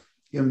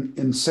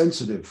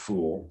insensitive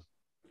fool,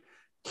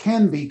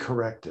 can be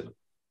corrected.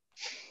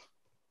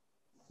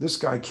 This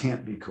guy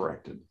can't be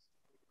corrected.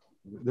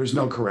 There's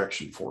no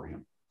correction for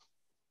him.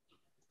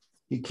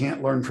 He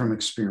can't learn from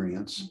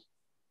experience.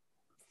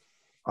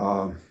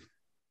 Do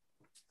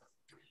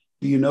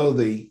you know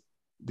the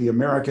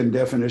American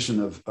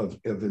definition of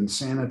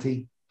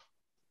insanity?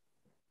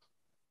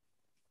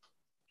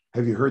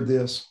 Have you heard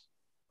this?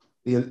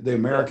 The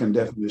American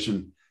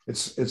definition,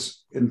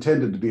 it's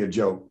intended to be a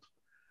joke.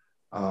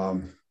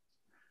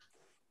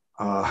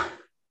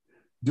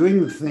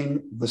 Doing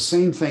the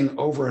same thing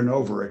over and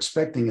over,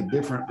 expecting a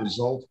different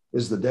result,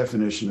 is the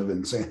definition of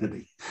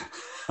insanity.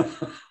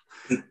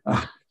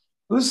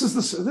 This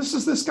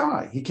is this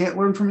guy. He can't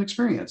learn from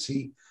experience.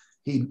 He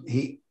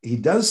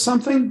does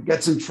something,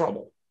 gets in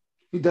trouble.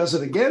 He does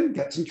it again,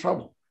 gets in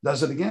trouble.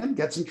 Does it again,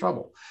 gets in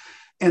trouble.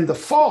 And the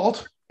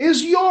fault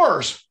is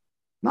yours,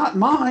 not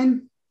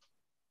mine.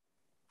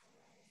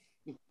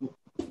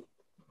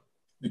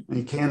 And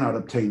he cannot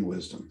obtain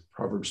wisdom.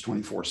 Proverbs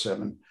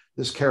 24:7.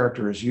 This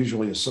character is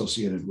usually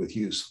associated with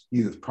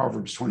youth.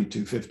 Proverbs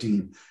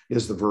 22:15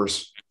 is the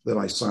verse that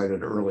I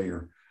cited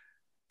earlier.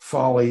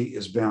 Folly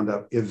is bound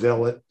up.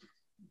 Evelit,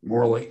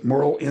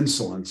 moral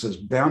insolence, is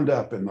bound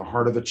up in the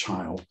heart of a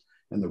child,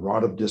 and the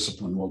rod of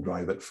discipline will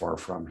drive it far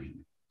from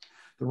him.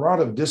 The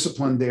rod of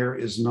discipline there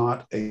is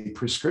not a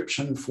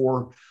prescription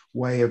for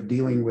way of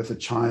dealing with a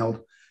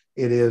child.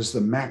 It is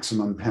the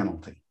maximum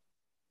penalty.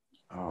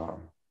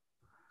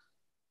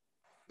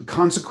 The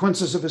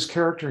consequences of his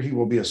character: he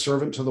will be a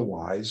servant to the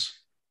wise.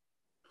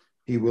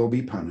 He will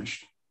be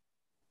punished.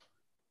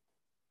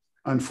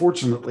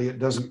 Unfortunately, it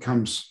doesn't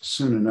come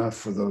soon enough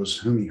for those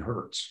whom he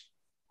hurts.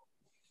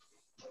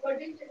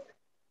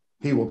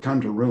 he will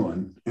come to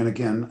ruin. And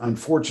again,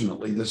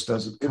 unfortunately, this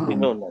doesn't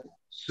come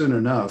soon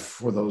enough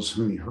for those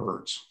whom he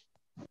hurts.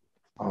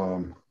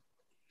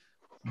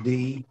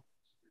 D,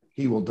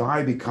 he will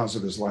die because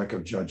of his lack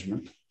of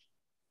judgment.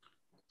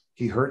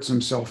 He hurts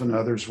himself and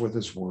others with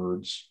his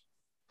words,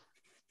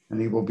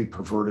 and he will be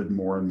perverted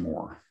more and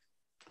more.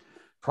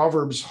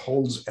 Proverbs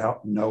holds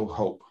out no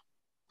hope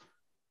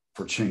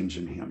for change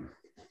in him.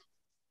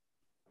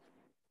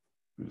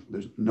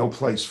 There's no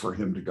place for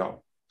him to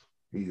go.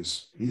 He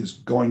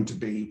is going to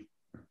be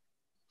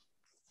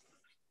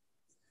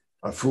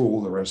a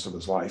fool the rest of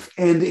his life.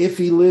 And if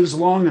he lives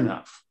long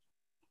enough,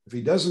 if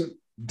he doesn't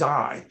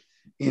die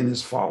in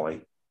his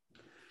folly,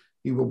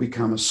 he will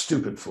become a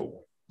stupid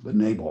fool, the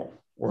Nabal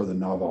or the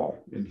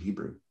Naval in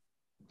Hebrew.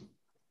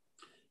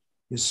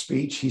 His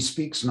speech, he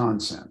speaks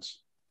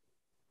nonsense.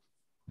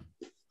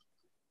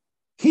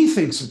 He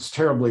thinks it's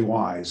terribly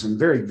wise and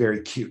very,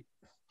 very cute,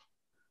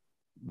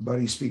 but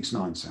he speaks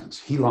nonsense.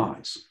 He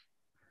lies.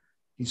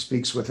 He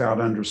speaks without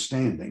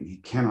understanding. He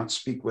cannot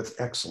speak with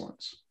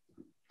excellence.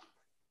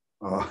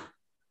 I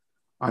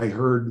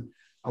heard,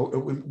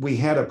 we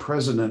had a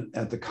president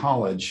at the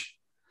college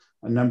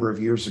a number of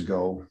years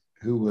ago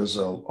who was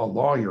a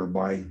lawyer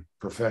by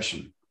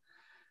profession.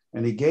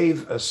 And he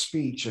gave a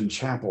speech in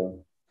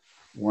chapel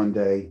one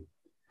day,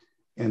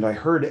 and I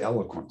heard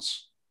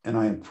eloquence, and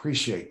I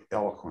appreciate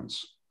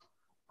eloquence.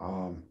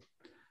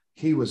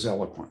 He was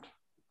eloquent.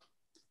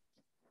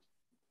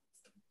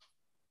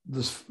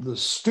 The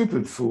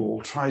stupid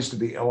fool tries to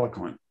be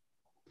eloquent,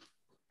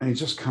 and he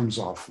just comes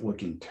off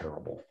looking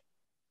terrible.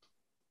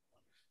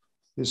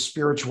 His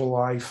spiritual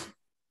life,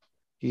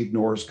 he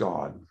ignores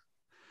God.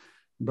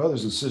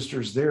 Brothers and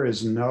sisters, there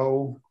is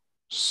no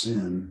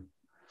sin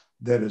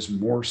that is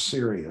more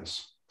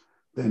serious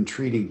than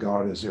treating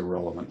God as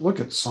irrelevant. Look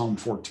at Psalm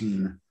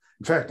 14.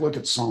 In fact, look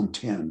at Psalm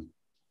 10.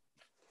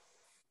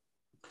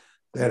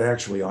 That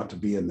actually ought to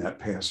be in that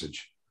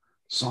passage.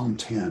 Psalm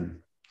 10.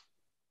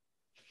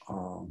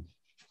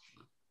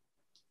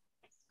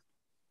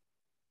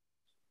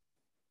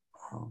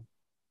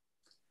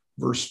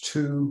 Verse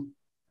 2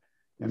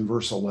 and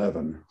verse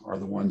 11 are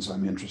the ones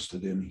I'm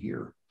interested in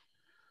here.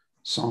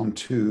 Psalm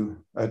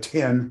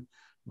 10,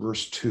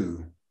 verse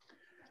 2.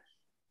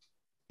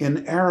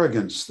 In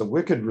arrogance, the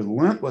wicked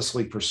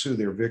relentlessly pursue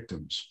their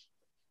victims.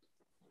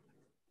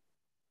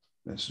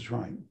 This is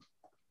right.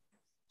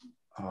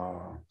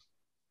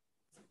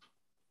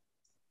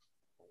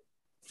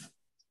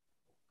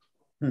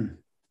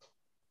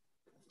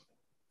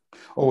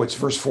 Oh, it's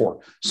verse 4.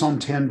 Psalm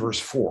 10, verse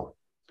 4.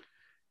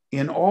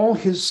 In all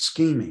his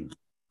scheming,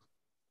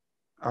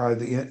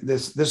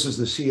 this is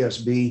the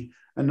CSB.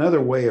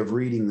 Another way of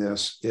reading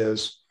this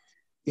is,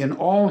 in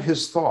all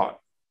his thought,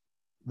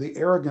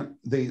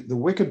 the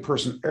wicked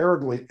person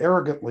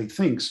arrogantly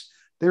thinks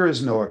there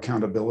is no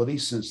accountability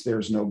since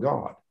there's no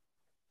God.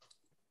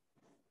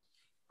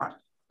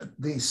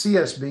 The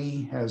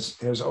CSB has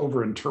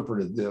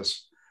overinterpreted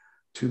this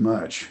too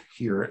much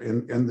here,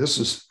 and this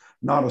is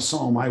not a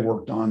psalm I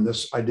worked on.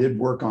 I did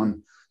work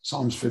on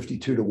Psalms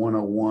 52 to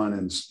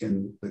 101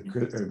 in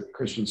the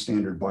Christian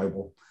Standard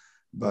Bible,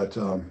 but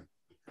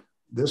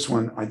this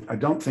one I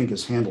don't think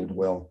is handled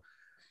well.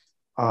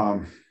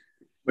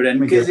 But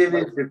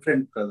NKJV is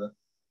different, brother.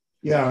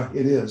 Yeah,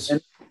 it is.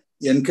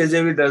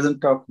 NKJV doesn't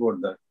talk about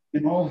that.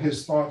 In all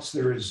his thoughts,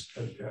 there is,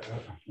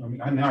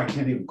 now I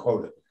can't even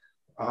quote it.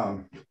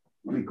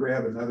 Let me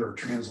grab another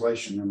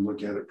translation and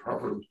look at it.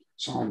 Proverbs,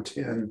 Psalm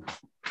 10,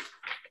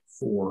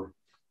 4.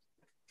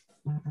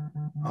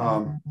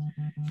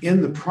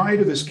 In the pride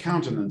of his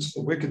countenance,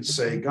 the wicked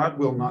say, God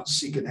will not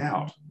seek it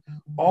out.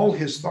 All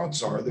his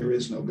thoughts are, there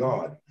is no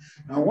God.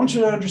 Now, I want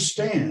you to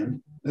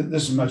understand that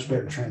this is a much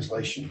better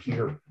translation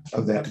here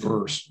of that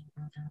verse.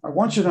 I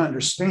want you to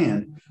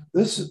understand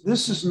this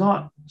is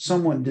not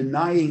someone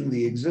denying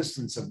the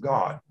existence of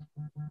God.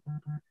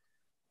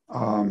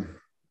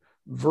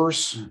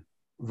 Verse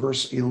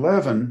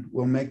 11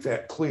 will make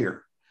that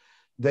clear.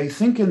 They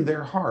think in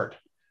their heart,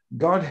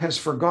 God has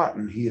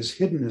forgotten, he has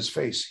hidden his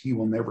face, he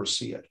will never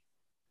see it.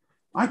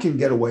 I can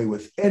get away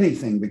with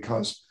anything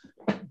because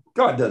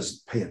God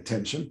doesn't pay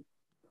attention.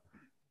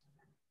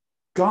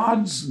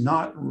 God's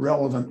not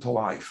relevant to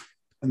life.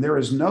 And there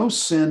is no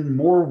sin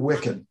more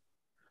wicked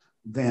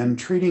than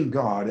treating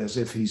God as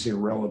if he's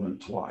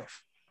irrelevant to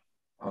life.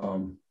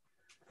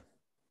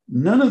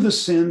 None of the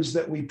sins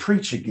that we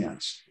preach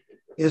against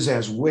is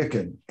as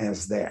wicked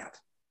as that.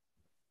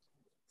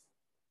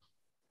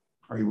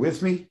 Are you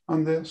with me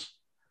on this?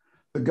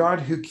 The God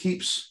who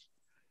keeps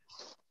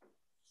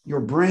your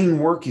brain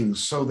working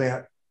so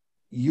that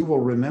you will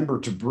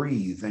remember to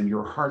breathe and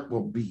your heart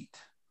will beat.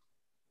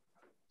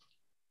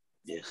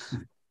 Yes.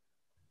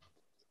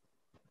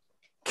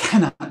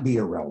 Cannot be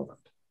irrelevant.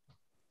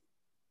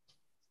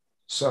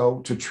 So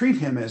to treat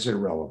him as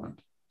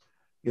irrelevant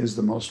is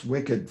the most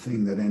wicked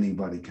thing that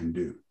anybody can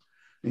do.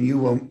 And you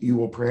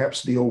will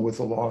perhaps deal with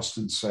the lost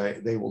and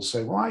they will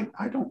say, well,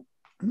 I'm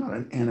not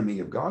an enemy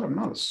of God. I'm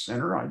not a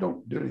sinner. I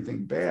don't do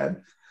anything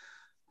bad.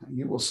 And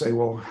you will say,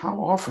 well,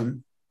 how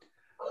often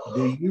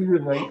do you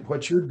relate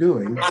what you're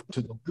doing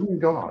to the living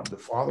God, the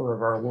Father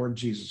of our Lord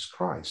Jesus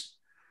Christ?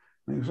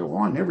 And you say,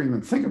 well, I never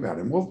even think about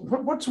him. Well,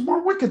 what's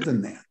more wicked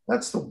than that?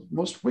 That's the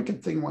most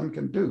wicked thing one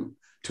can do,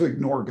 to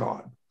ignore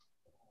God.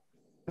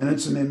 And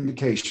it's an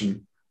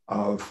indication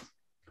of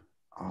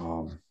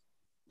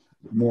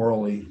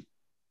morally,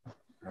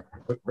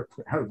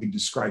 how do we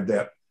describe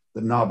that?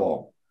 The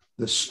Nabal,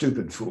 the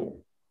stupid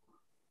fool.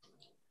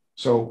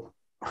 So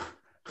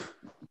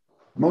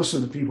most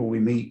of the people we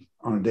meet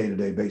on a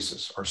day-to-day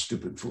basis are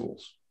stupid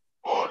fools.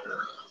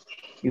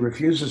 He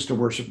refuses to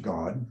worship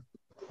God.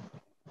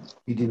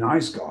 He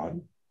denies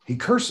God. He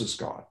curses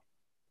God,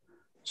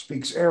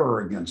 speaks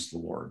error against the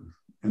Lord.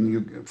 And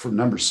you, for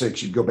number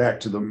 6, you'd go back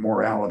to the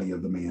morality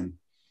of the man.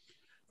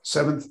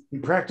 7th, he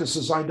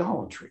practices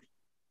idolatry.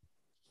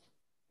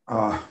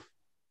 And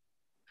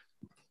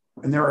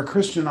there are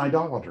Christian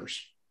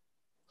idolaters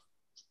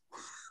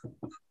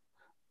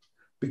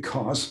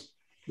because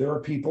there are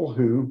people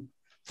who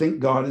think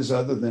God is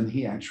other than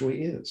he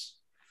actually is.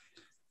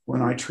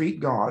 When I treat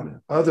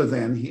God other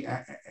than he,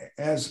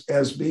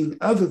 as being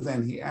other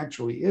than he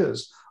actually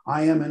is,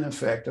 I am in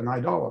effect an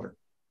idolater.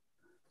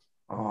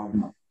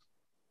 So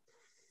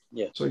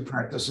he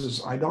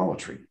practices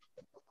idolatry,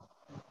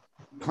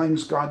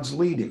 claims God's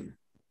leading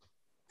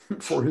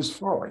for his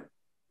folly.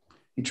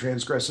 He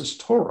transgresses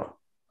Torah.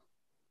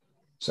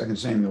 2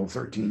 Samuel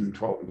 13,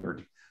 12, and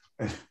 13,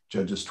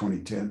 Judges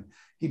 20:10.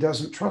 He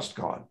doesn't trust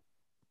God.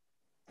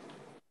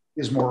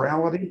 His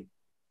morality,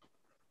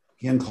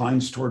 he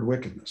inclines toward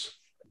wickedness.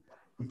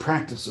 He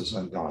practices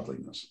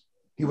ungodliness.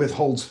 He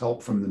withholds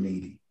help from the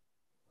needy.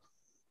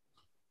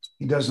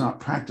 He does not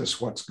practice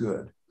what's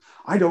good.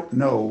 I don't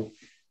know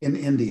in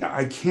India,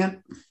 I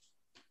can't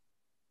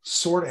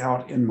sort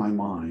out in my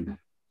mind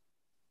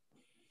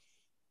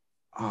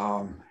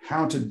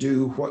how to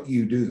do what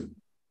you do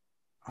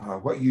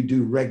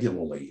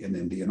regularly in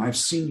India. And I've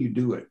seen you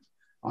do it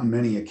on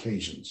many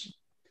occasions.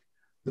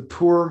 The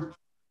poor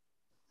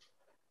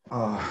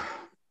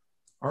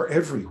are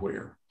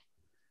everywhere,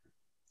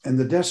 and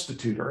the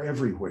destitute are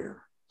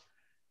everywhere.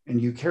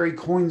 And you carry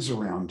coins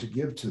around to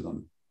give to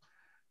them.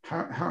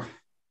 How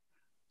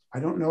I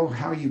don't know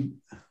how you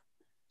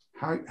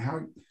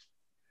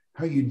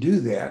do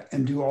that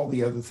and do all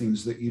the other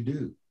things that you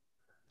do.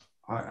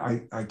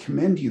 I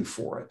commend you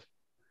for it.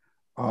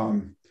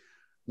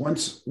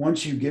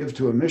 Once you give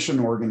to a mission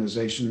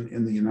organization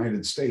in the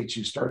United States,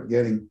 you start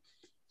getting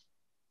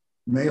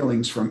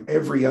mailings from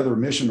every other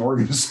mission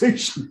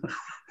organization.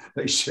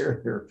 They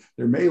share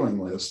their mailing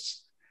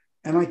lists,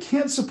 and I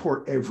can't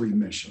support every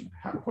mission.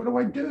 What do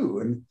I do?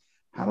 And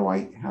how do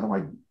I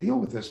deal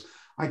with this?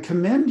 I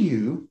commend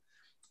you.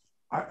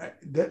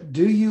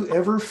 Do you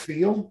ever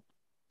feel,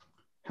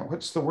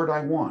 what's the word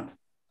I want?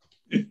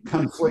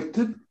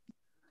 Conflicted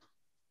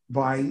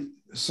by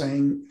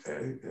saying,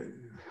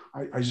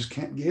 I just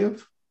can't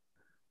give?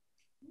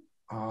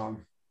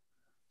 I'm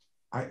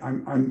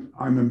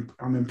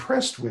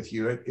impressed with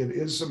you. It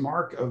is a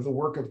mark of the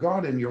work of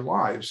God in your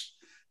lives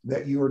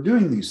that you are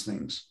doing these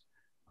things.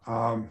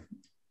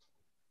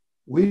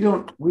 We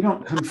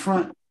don't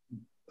confront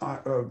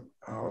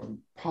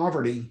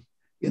poverty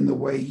in the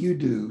way you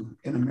do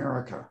in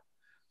America,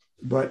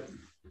 but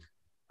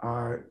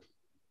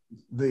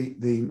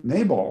the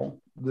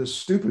Nabal, the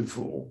stupid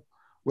fool,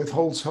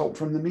 withholds help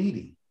from the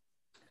needy.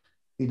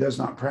 He does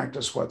not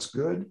practice what's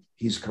good.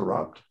 He's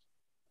corrupt.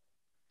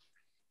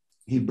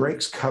 He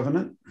breaks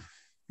covenant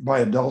by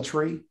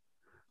adultery,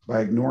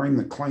 by ignoring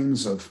the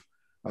claims of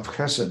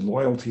chesed,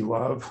 loyalty,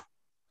 love.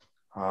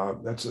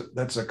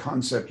 That's a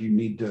concept you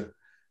need to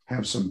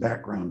have some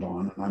background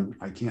on, and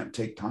I can't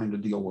take time to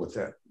deal with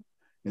that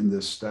in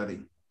this study.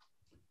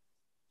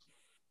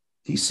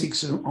 He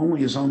seeks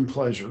only his own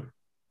pleasure.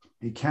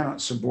 He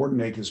cannot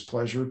subordinate his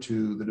pleasure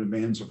to the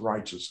demands of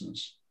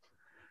righteousness,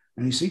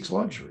 and he seeks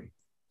luxury.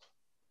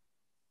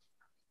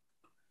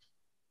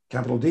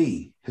 Capital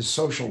D, his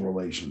social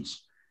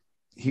relations.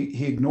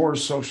 He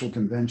ignores social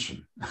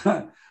convention.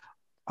 Bob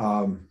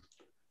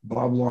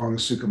Long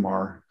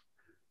Sukumar,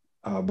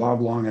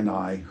 Bob Long and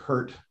I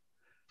hurt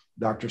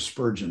Dr.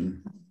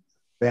 Spurgeon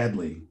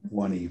badly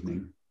one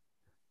evening.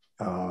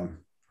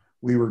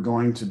 We were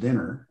going to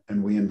dinner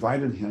and we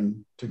invited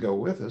him to go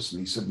with us.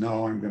 And he said,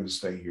 no, I'm going to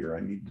stay here. I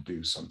need to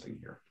do something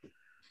here.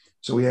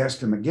 So we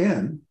asked him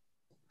again,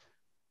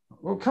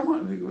 well, come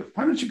on,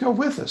 why don't you go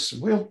with us?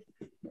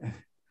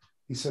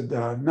 He said,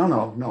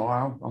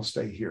 no, I'll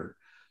stay here.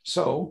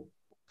 So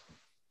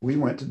we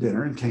went to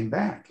dinner and came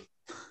back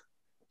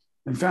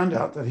and found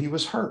out that he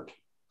was hurt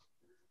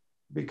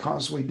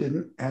because we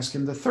didn't ask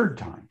him the third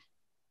time.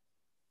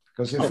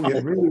 Because if we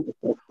had really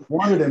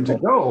wanted him to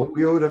go,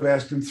 we would have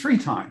asked him 3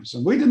 times.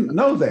 And we didn't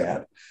know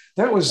that.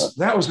 That was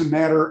a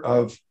matter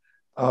of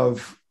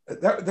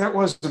that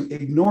wasn't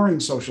ignoring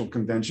social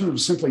convention. It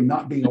was simply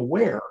not being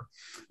aware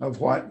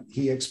of what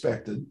he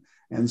expected.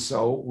 And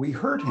so we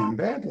hurt him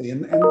badly.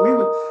 And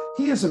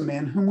he is a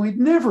man whom we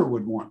never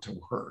would want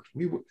to hurt.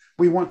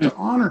 We want to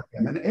honor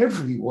him in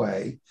every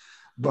way,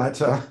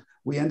 but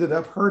we ended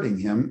up hurting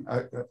him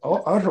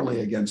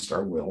utterly against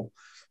our will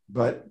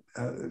But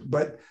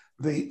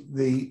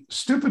the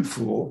stupid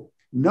fool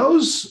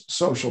knows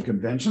social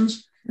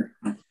conventions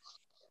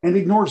and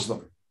ignores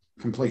them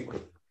completely.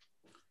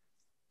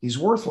 He's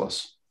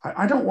worthless.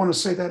 I don't want to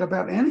say that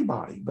about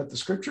anybody, but the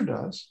scripture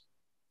does.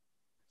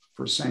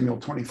 1 Samuel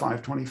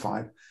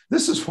 25:25.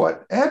 This is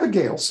what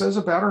Abigail says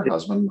about her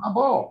husband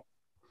Nabal.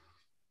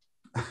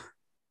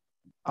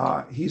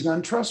 He's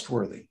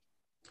untrustworthy.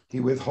 He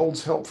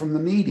withholds help from the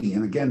needy.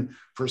 And again,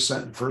 1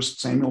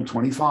 Samuel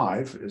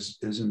 25 is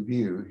in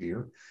view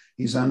here.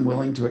 He's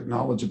unwilling to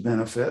acknowledge a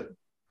benefit.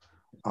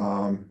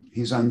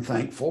 He's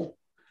unthankful,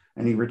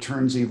 and he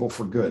returns evil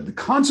for good. The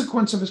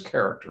consequence of his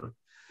character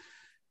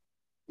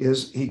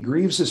is he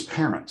grieves his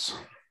parents.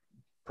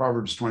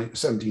 Proverbs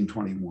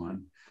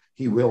 17:21.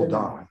 He will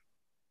die.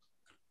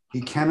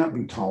 He cannot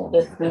be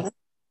tolerated.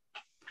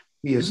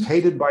 He is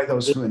hated by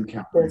those who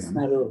encounter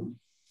him.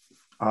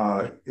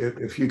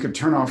 If you could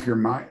turn off your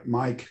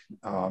mic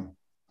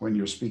when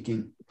you're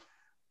speaking,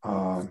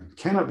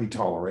 cannot be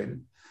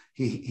tolerated.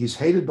 He's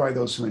hated by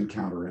those who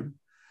encounter him.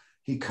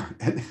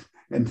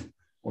 And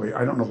boy,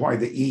 I don't know why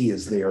the E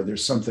is there.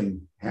 There's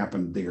something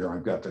happened there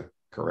I've got to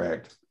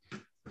correct.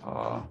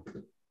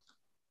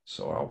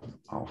 So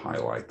I'll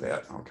highlight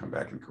that. I'll come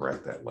back and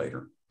correct that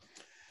later.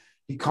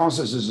 He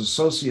causes his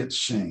associates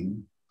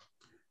shame,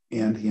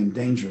 and he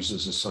endangers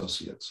his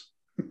associates.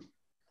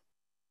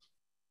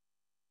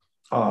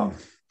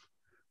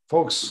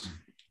 Folks,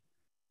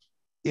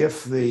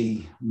 if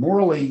the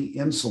morally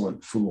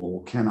insolent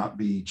fool cannot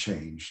be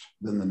changed,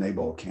 then the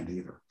Nabal can't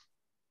either.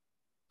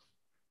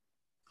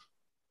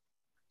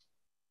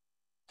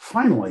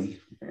 Finally,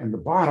 in the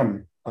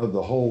bottom of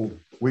the whole,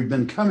 we've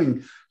been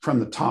coming from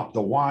the top,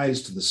 the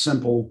wise to the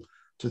simple,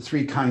 to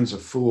three kinds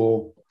of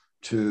fool,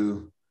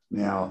 to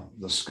now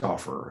the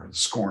scoffer,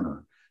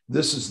 scorner.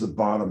 This is the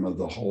bottom of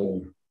the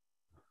whole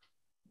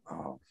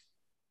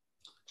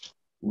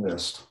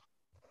list.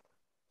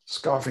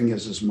 Scoffing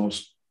is his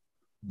most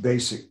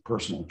basic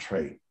personal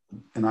trait.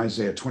 In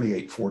Isaiah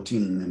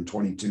 28:14 and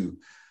 22,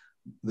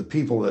 the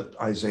people that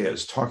Isaiah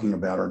is talking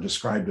about are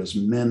described as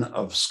men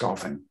of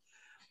scoffing.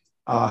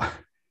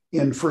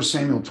 In 1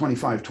 Samuel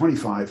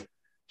 25:25,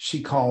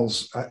 she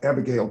calls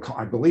Abigail,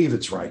 I believe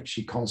it's right,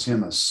 she calls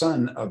him a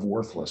son of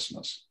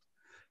worthlessness.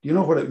 Do you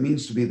know what it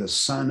means to be the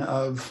son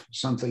of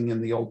something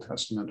in the Old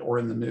Testament or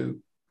in the New?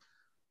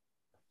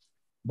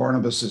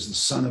 Barnabas is the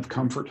son of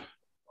comfort.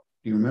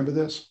 Do you remember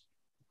this?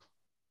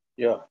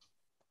 Yeah.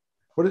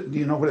 Do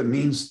you know what it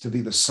means to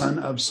be the son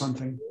of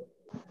something?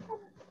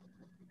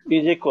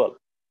 Is equal.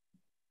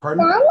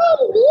 Pardon?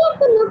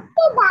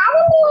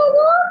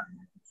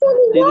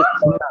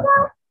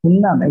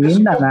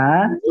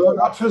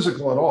 Not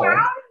physical at all.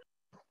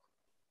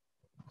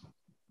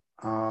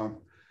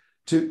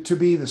 To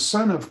be the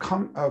son of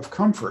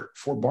comfort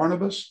for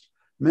Barnabas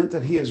meant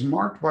that he is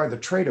marked by the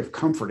trait of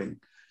comforting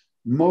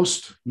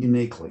most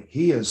uniquely.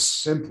 He is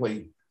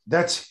simply,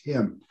 that's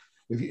him.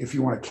 If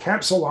you want to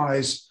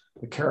capsulize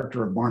the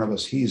character of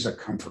Barnabas, he's a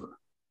comforter,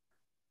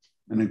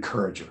 an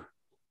encourager.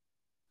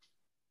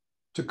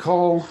 To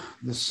call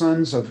the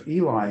sons of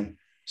Eli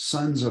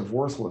sons of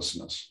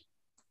worthlessness,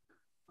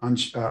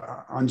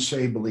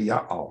 Anshe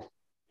Belial,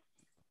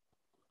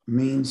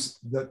 means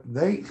that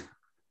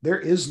there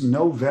is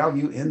no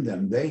value in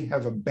them. They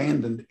have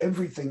abandoned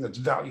everything that's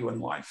valuable in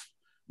life.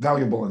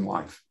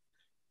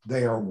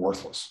 They are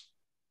worthless.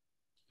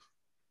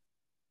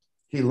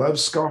 He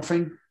loves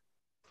scoffing.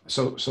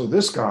 So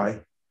this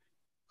guy,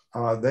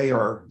 they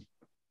are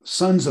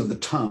sons of the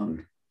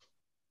tongue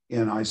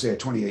in Isaiah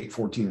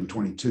 28:14 and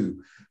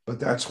 22. But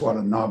that's what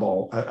a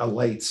Nabal, a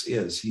Lates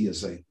is. He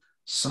is a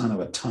son of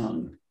a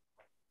tongue.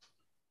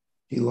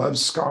 He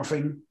loves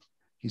scoffing.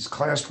 He's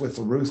classed with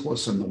the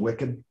ruthless and the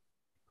wicked.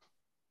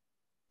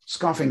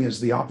 Scoffing is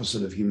the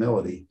opposite of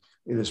humility.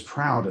 It is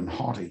proud and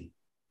haughty.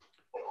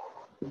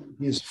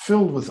 He is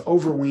filled with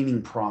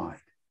overweening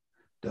pride,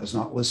 does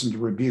not listen to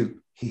rebuke.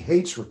 He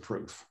hates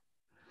reproof.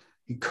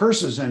 He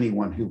curses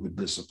anyone who would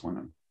discipline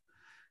him.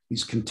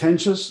 He's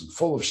contentious and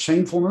full of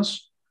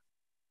shamefulness.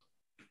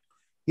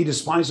 He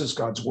despises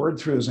God's word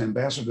through his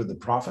ambassador, the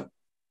prophet.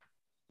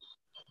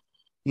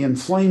 He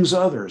inflames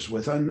others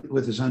with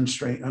his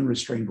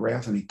unrestrained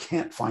wrath, and he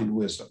can't find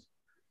wisdom.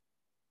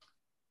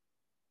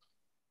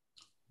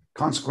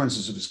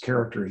 Consequences of his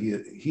character,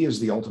 he is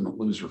the ultimate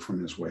loser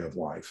from his way of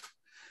life.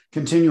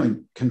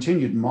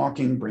 Continued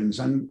mocking brings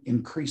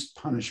increased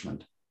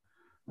punishment.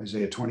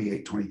 Isaiah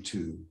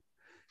 28:22.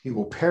 He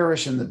will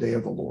perish in the day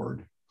of the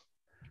Lord,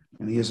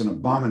 and he is an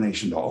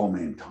abomination to all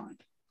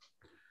mankind.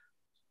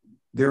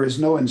 There is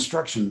no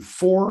instruction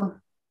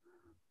for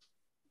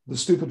the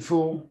stupid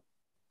fool.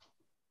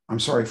 I'm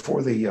sorry,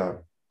 for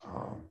the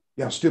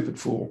stupid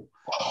fool.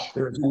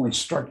 There is only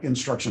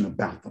instruction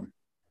about them.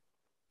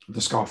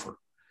 The scoffer.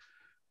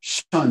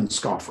 Shun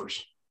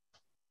scoffers.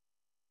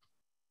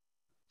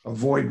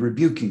 Avoid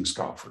rebuking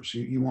scoffers.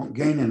 You won't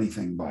gain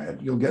anything by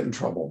it. You'll get in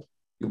trouble.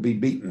 You'll be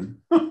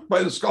beaten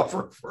by the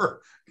scoffer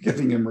for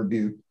giving him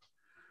rebuke.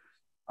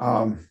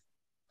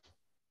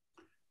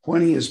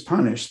 When he is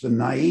punished, the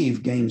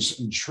naive gains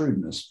in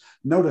shrewdness.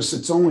 Notice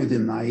it's only the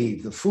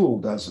naive. The fool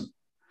doesn't.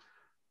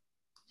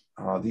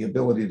 The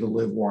ability to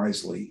live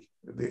wisely.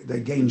 They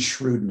gain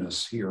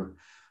shrewdness here.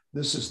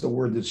 This is the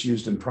word that's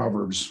used in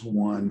Proverbs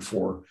 1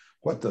 for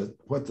what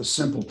the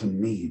simpleton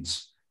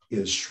needs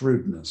is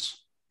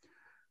shrewdness.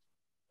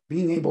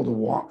 Being able to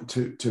walk,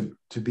 to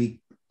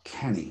be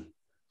canny,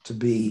 to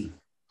be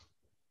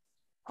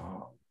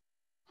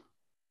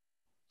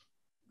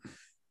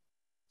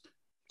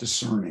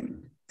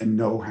discerning, and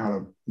know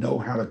how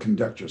to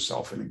conduct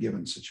yourself in a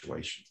given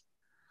situation.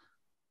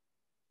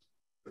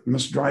 You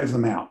must drive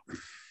them out.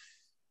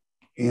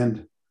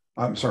 And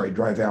I'm sorry,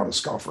 drive out a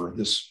scoffer.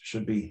 This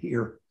should be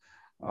here.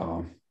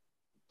 Don't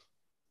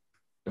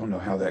know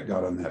how that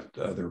got on that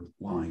other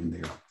line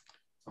there.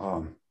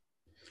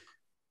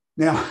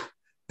 Now,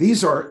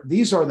 these are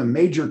the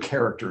major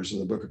characters of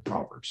the book of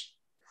Proverbs.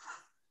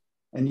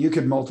 And you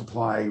could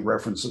multiply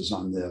references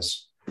on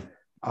this.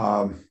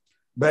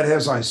 But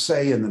as I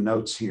say in the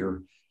notes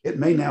here, it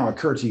may now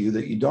occur to you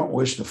that you don't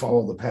wish to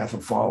follow the path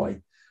of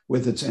folly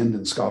with its end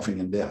in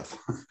scoffing and death.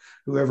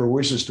 Whoever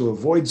wishes to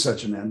avoid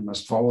such an end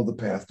must follow the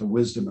path to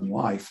wisdom and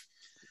life.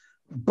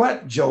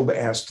 But Job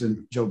asked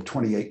in Job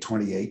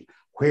 28:28,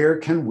 where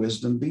can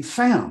wisdom be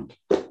found?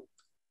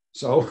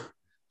 So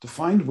to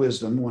find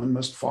wisdom, one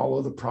must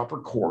follow the proper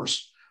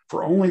course,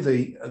 for only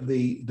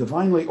the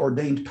divinely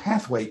ordained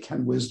pathway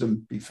can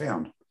wisdom be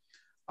found.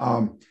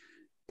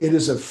 It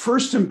is of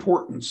first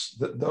importance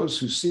that those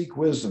who seek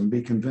wisdom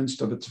be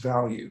convinced of its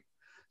value.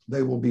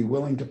 They will be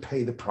willing to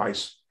pay the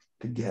price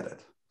to get it.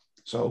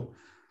 So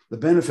the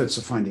benefits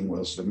of finding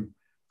wisdom,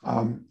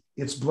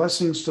 it's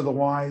blessings to the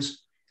wise.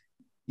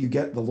 You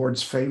get the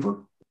Lord's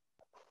favor,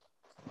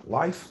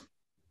 life,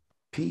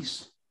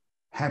 peace,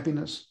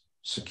 happiness,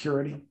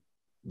 security,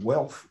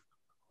 wealth,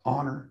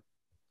 honor,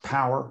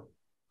 power,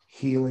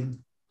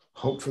 healing,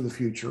 hope for the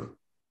future,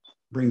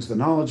 brings the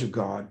knowledge of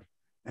God,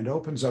 and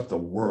opens up the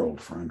world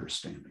for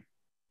understanding.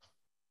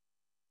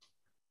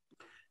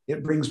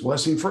 It brings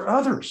blessing for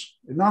others.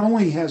 It not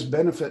only has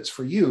benefits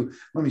for you.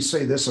 Let me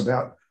say this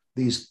about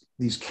these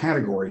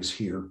categories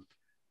here.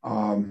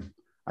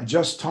 I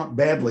just talked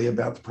badly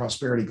about the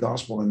prosperity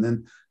gospel, and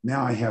then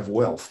now I have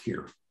wealth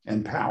here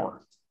and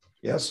power.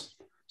 Yes?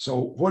 So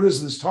what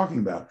is this talking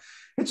about?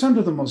 It's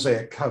under the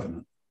Mosaic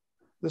covenant.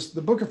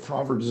 The book of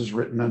Proverbs is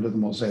written under the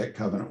Mosaic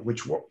covenant,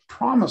 which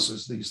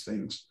promises these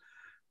things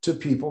to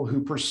people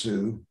who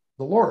pursue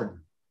the Lord.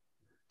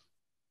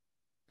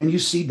 And you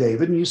see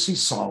David, and you see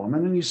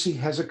Solomon, and you see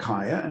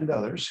Hezekiah and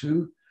others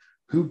who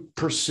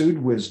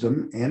pursued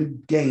wisdom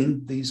and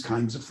gained these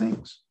kinds of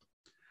things.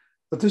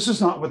 But this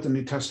is not what the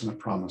New Testament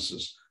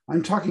promises.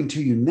 I'm talking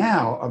to you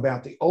now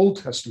about the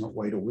Old Testament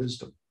way to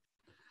wisdom.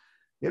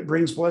 It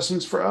brings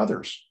blessings for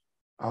others.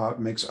 It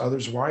makes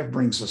others wise,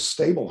 brings a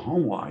stable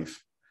home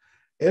life,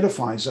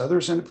 edifies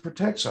others, and it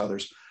protects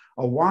others.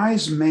 A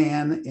wise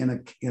man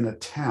in a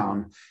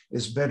town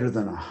is better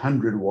than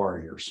 100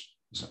 warriors.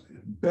 It's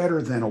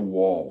better than a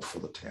wall for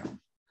the town,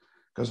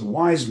 because a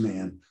wise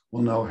man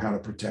will know how to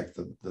protect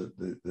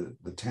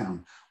the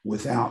town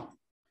without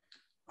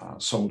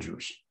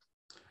soldiers.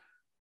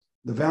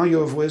 The value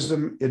of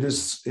wisdom, it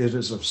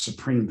is of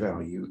supreme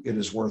value. It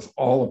is worth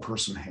all a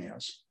person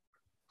has.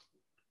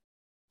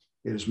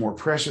 It is more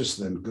precious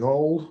than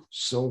gold,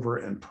 silver,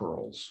 and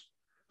pearls,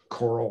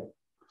 coral,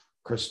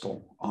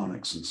 crystal,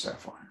 onyx, and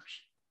sapphires.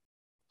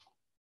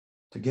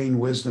 To gain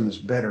wisdom is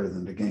better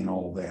than to gain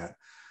all that.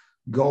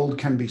 Gold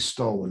can be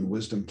stolen,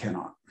 wisdom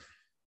cannot.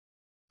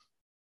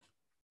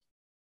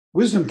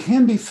 Wisdom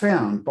can be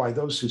found by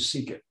those who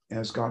seek it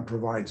as God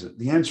provides it.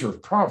 The answer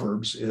of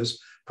Proverbs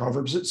is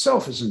Proverbs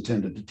itself is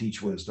intended to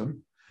teach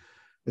wisdom.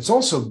 It's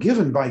also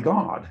given by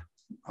God.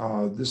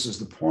 This is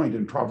the point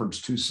in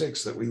Proverbs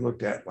 2:6 that we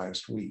looked at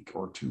last week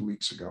or 2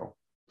 weeks ago.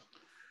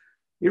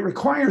 It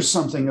requires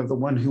something of the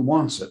one who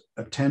wants it: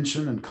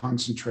 attention and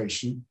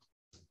concentration,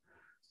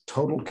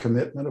 total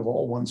commitment of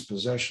all one's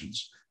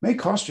possessions. It may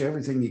cost you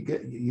everything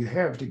you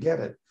have to get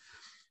it,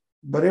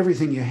 but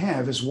everything you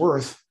have is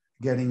worth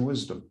getting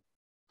wisdom,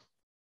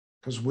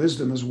 because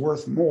wisdom is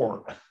worth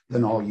more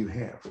than all you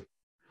have.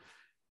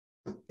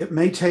 It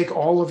may take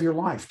all of your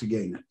life to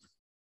gain it.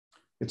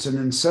 It's an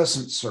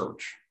incessant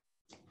search.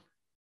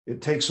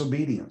 It takes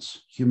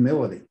obedience,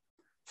 humility,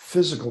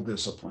 physical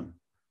discipline,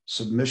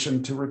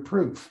 submission to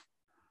reproof,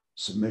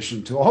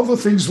 submission to all the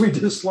things we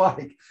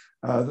dislike,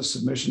 the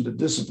submission to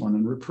discipline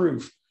and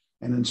reproof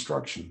and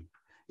instruction.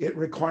 It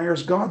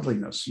requires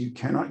godliness. You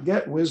cannot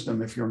get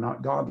wisdom if you're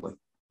not godly.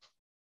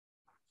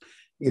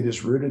 It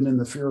is rooted in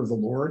the fear of the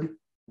Lord,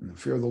 and the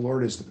fear of the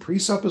Lord is the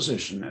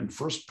presupposition and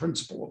first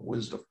principle of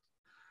wisdom.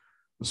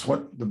 That's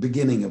what the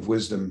beginning of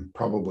wisdom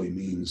probably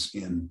means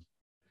in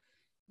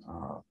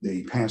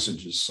the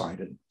passages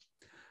cited.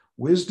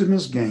 Wisdom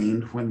is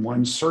gained when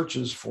one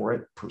searches for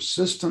it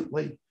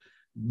persistently,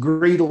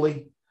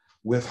 greedily,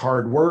 with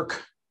hard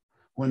work,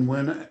 when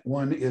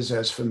one is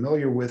as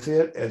familiar with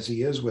it as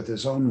he is with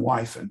his own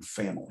wife and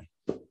family.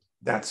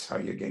 That's how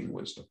you gain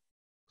wisdom.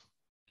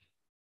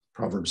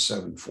 Proverbs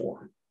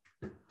 7:4.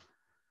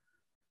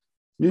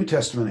 New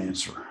Testament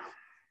answer.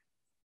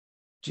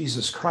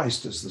 Jesus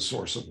Christ is the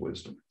source of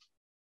wisdom.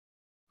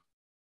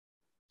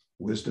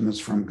 Wisdom is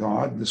from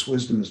God. This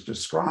wisdom is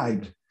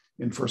described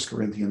in 1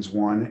 Corinthians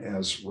 1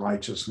 as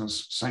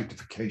righteousness,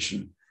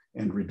 sanctification,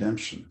 and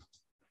redemption.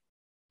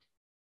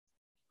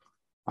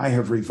 I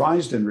have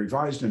revised and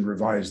revised and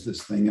revised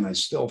this thing, and I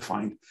still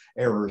find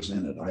errors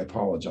in it. I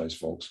apologize,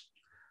 folks.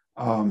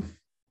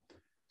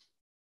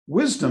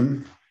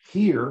 Wisdom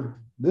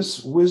here,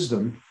 this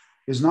wisdom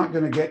is not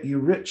going to get you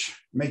rich,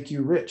 make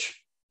you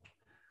rich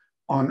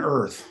on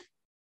earth.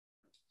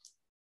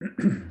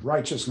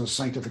 Righteousness,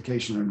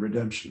 sanctification, and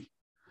redemption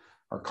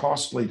are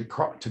costly to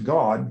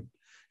God,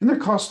 and they're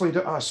costly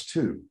to us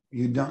too.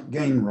 You don't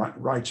gain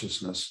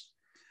righteousness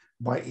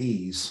by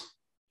ease.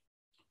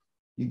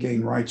 You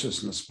gain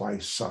righteousness by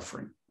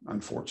suffering,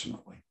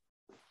 unfortunately.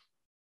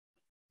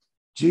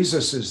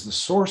 Jesus is the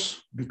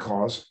source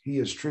because he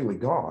is truly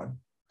God,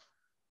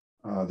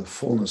 the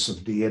fullness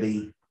of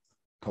deity,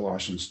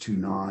 Colossians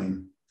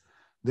 2:9.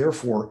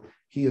 Therefore,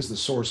 he is the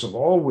source of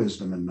all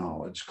wisdom and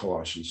knowledge,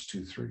 Colossians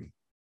 2:3.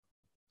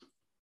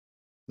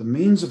 The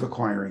means of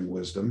acquiring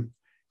wisdom,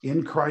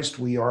 in Christ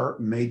we are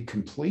made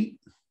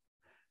complete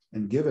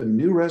and given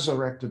new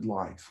resurrected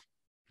life.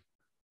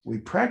 We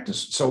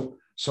practice. So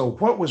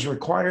what was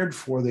required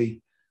for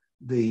the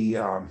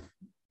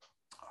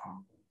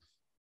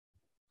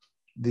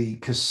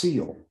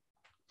Kasil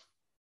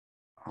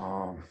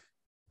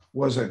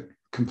was a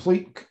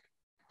complete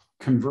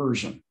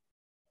conversion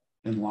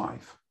in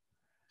life.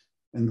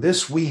 And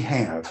this we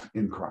have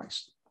in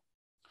Christ.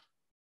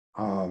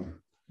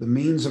 The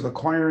means of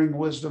acquiring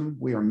wisdom,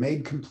 we are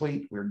made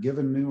complete. We're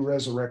given new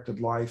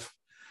resurrected life.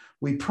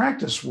 We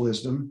practice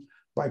wisdom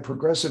by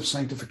progressive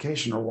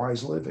sanctification or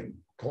wise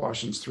living.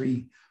 Colossians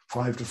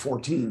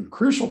 3:5-14,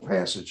 crucial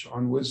passage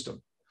on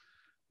wisdom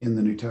in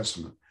the New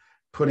Testament.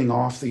 Putting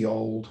off the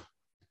old.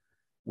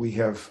 We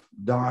have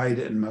died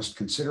and must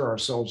consider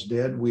ourselves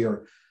dead. We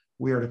are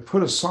to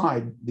put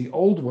aside the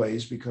old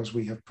ways because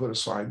we have put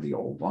aside the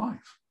old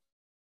life.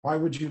 Why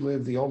would you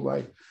live the old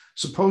life?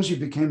 Suppose you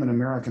became an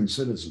American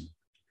citizen.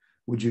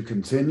 Would you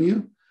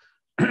continue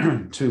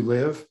to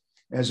live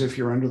as if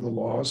you're under the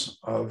laws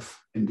of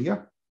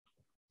India?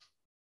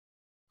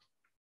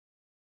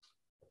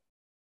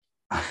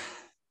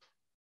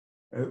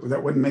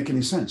 That wouldn't make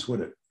any sense,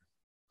 would it?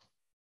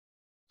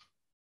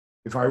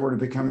 If I were to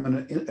become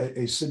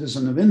a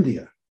citizen of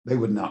India, they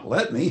would not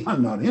let me.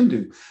 I'm not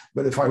Hindu.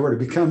 But if I were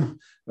to become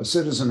a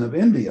citizen of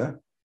India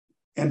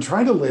and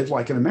try to live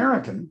like an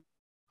American,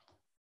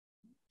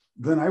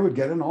 then I would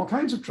get in all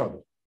kinds of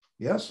trouble.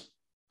 Yes?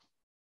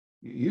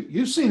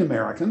 You've seen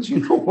Americans, you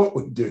know what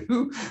we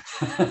do.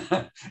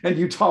 And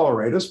you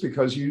tolerate us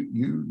because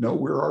you know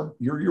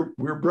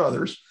we're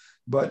brothers.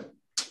 But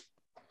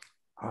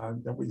I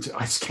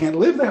just can't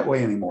live that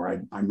way anymore.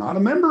 I'm not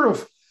a member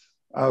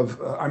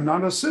I'm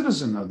not a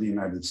citizen of the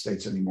United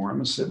States anymore. I'm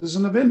a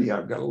citizen of India.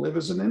 I've got to live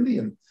as an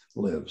Indian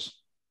lives.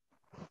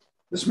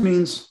 This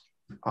means,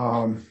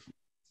 so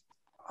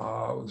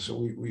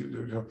we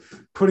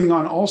putting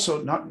on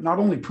also, not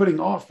only putting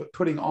off, but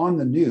putting on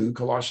the new,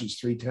 Colossians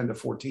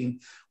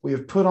 3:10-14. We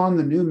have put on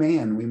the new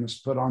man. We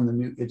must put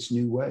on its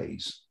new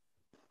ways.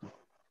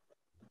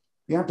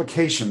 The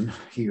application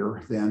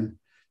here, then,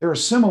 there are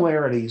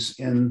similarities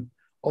in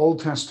Old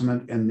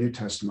Testament and New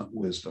Testament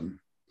wisdom.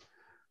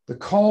 The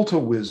call to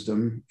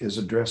wisdom is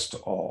addressed to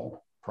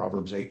all,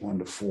 Proverbs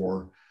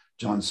 8:1-4,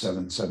 John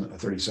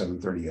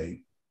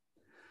 7:37-38.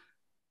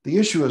 The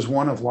issue is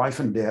one of life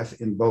and death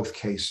in both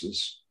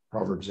cases,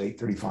 Proverbs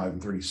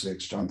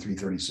 8:35-36, John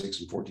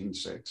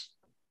 3:36-14:6.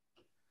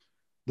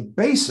 The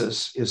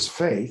basis is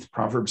faith,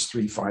 Proverbs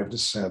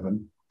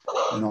 3:5-7.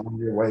 In all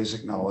your ways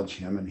acknowledge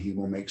him and he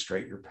will make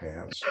straight your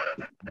paths.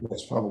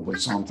 That's probably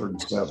Psalm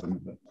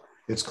 37, but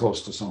it's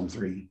close to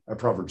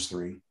Proverbs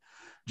 3.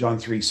 John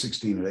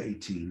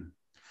 3:16-18.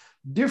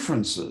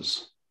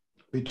 Differences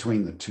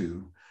between the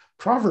two.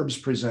 Proverbs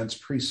presents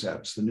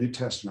precepts. The New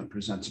Testament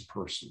presents a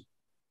person.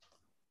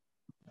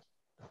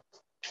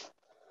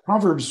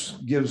 Proverbs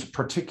gives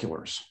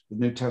particulars. The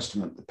New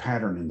Testament, the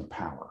pattern and the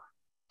power.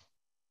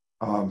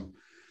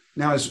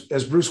 Now,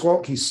 as Bruce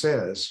Waltke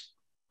says,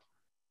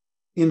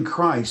 in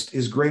Christ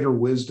is greater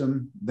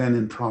wisdom than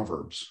in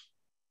Proverbs.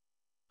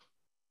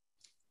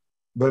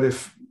 But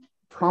if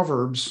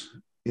Proverbs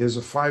is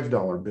a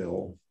 $5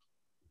 bill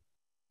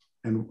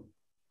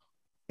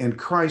and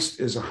Christ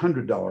is a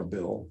 $100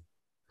 bill,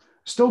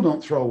 still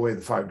don't throw away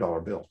the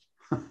 $5 bill.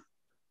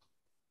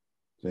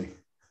 See?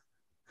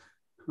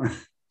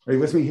 Are you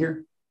with me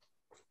here?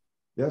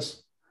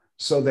 Yes?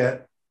 So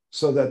that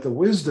the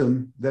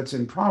wisdom that's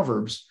in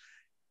Proverbs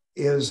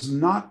is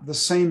not the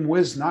same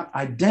wisdom, not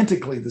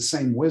identically the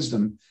same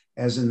wisdom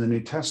as in the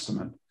New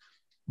Testament,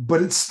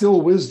 but it's still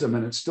wisdom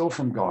and it's still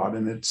from God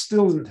and it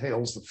still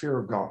entails the fear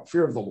of God,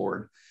 fear of the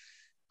Lord.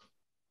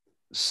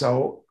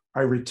 So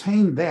I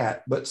retain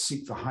that, but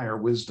seek the higher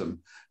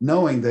wisdom,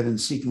 knowing that in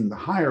seeking the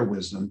higher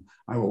wisdom,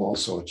 I will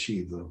also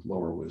achieve the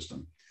lower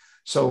wisdom.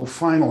 So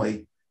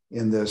finally,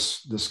 in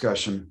this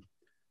discussion,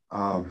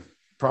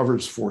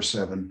 Proverbs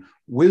 4:7,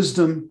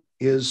 Wisdom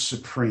is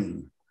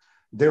supreme.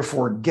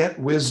 Therefore, get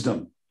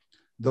wisdom.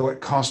 Though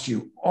it cost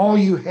you all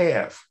you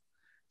have,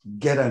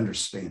 get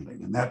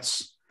understanding. And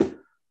that's the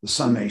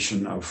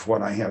summation of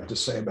what I have to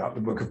say about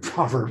the book of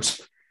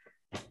Proverbs.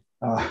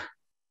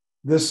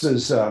 This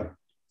is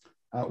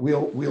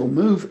we'll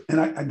move, and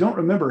I don't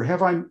remember.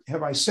 Have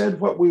I said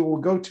what we will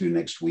go to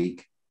next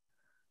week?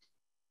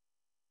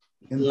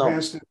 In the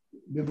past,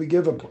 did we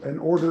give an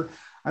order?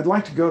 I'd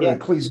like to go to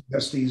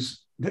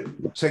Ecclesiastes.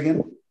 Say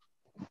again.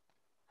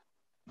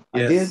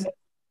 Yes.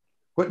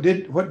 I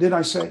did. What did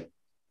I say?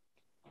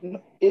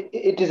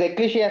 It is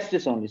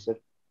Ecclesiastes only, sir.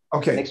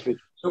 Okay. Next week.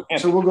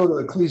 So we'll go to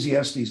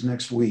Ecclesiastes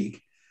next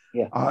week.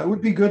 Yeah. It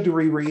would be good to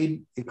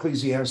reread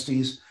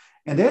Ecclesiastes.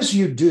 And as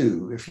you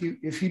do, if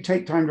you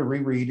take time to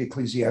reread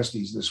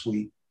Ecclesiastes this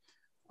week,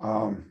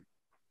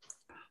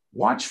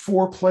 watch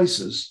 4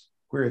 places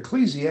where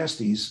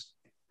Ecclesiastes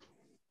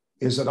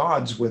is at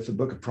odds with the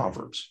book of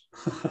Proverbs.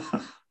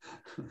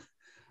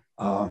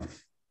 Because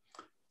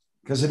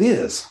it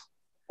is.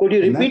 Could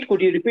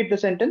you repeat the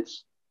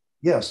sentence?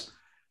 Yes.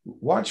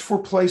 Watch for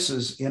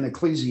places in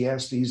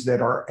Ecclesiastes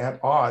that are at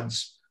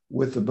odds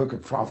with the book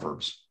of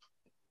Proverbs.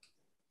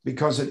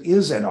 Because it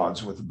is at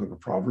odds with the book of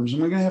Proverbs,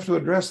 and we're going to have to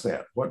address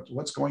that.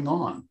 What's going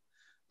on?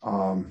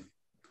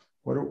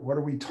 What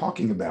are we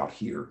talking about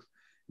here?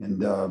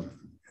 And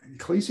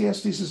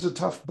Ecclesiastes is a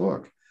tough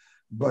book,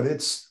 but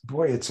it's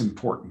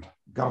important.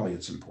 Golly,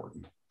 it's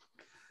important.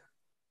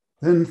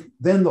 Then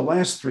the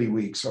last 3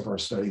 weeks of our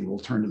study, we'll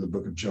turn to the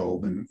book of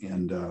Job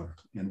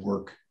and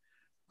work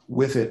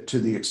with it to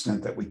the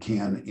extent that we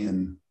can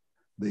in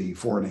the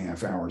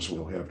 4.5 hours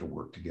we'll have to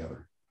work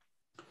together.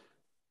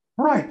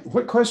 All right.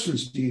 What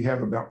questions do you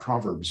have about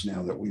Proverbs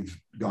now that we've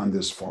gone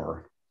this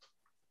far?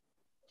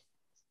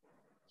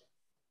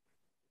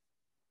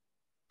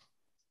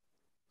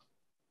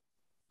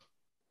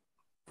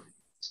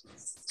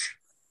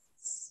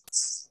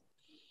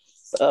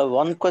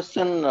 One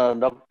question,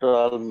 Dr.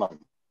 Allman.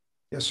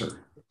 Yes, sir.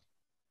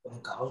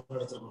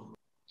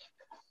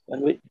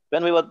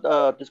 When we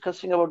were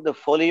discussing about the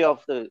folly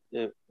of the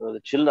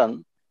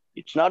children,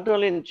 it's not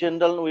only in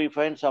children we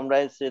find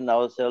summarized in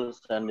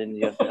ourselves and in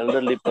your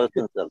elderly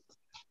person self.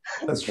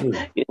 That's true.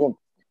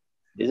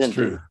 Isn't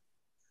true.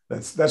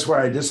 It? That's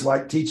why I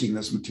dislike teaching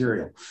this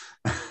material.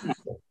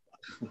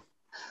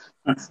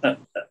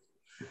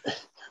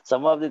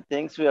 Some of the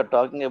things we are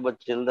talking about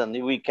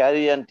children, we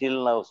carry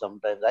until now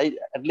sometimes.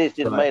 At least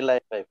in my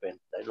life, I find.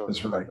 I don't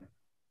That's know. right.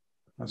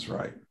 That's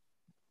right.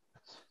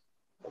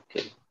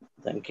 Okay.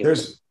 Thank you.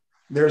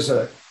 There's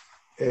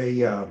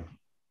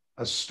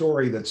a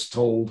story that's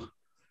told.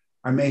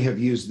 I may have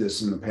used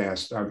this in the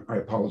past. I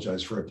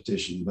apologize for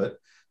repetition, but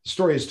the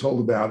story is told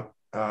about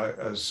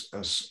a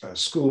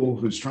school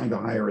who's trying to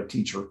hire a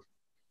teacher.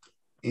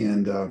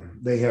 And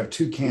they have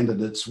 2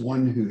 candidates,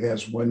 one who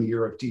has 1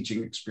 year of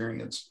teaching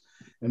experience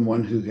and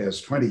one who has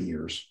 20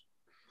 years.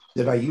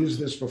 Did I use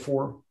this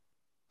before?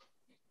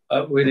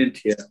 We didn't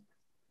hear.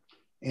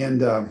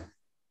 And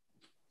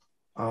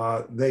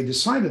they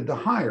decided to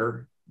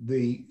hire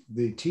the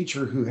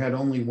teacher who had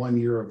only 1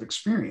 year of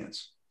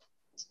experience.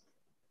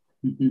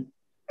 Mm-hmm.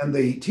 And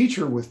the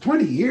teacher with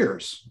 20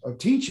 years of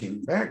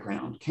teaching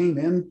background came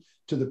in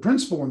to the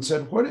principal and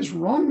said, "What is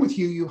wrong with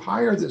you? You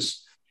hire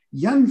this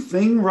young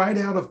thing right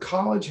out of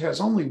college, has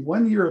only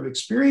 1 year of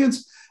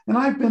experience, and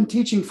I've been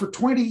teaching for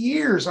 20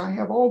 years. I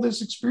have all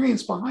this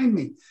experience behind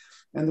me."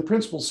 And the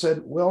principal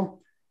said,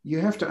 "Well, you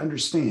have to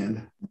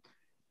understand,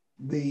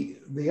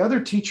 the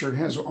other teacher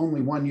has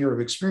only 1 year of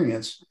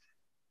experience.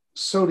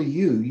 So do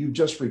you. You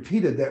just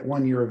repeated that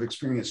 1 year of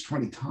experience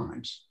 20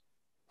 times,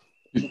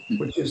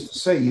 which is to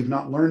say you've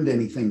not learned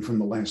anything from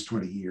the last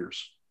 20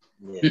 years."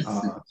 Yes.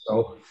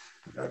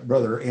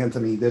 Brother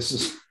Anthony, this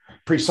is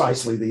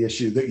precisely the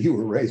issue that you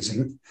were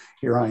raising.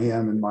 Here I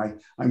am, and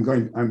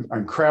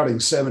I'm crowding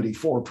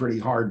 74 pretty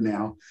hard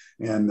now,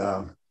 and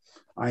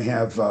I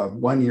have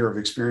 1 year of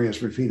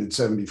experience repeated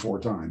 74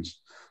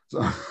 times.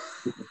 So,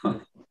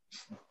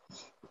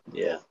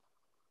 yeah.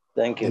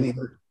 Thank you.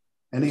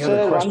 Any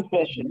other questions? One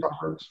question.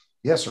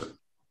 Yes, sir.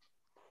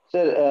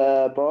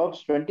 Sir,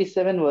 Proverbs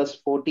 27 verse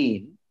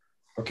 14.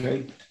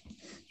 Okay.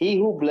 He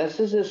who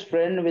blesses his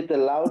friend with a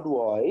loud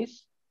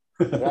voice,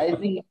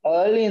 rising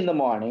early in the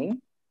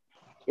morning,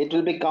 it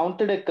will be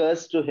counted a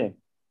curse to him.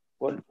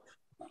 What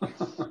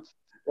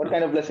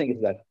kind of blessing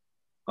is that?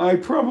 I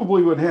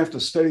probably would have to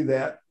study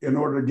that in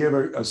order to give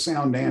a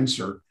sound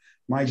answer.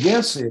 My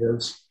guess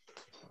is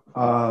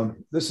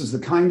this is the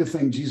kind of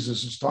thing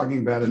Jesus is talking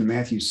about in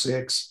Matthew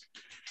 6,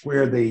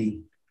 where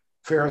the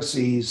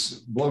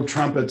Pharisees blow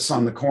trumpets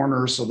on the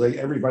corner so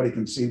everybody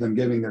can see them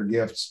giving their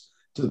gifts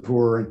to the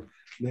poor. And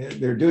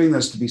they're doing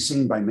this to be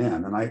seen by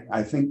men. And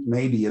I think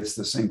maybe it's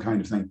the same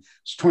kind of thing.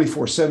 It's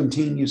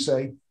 24:17, you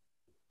say?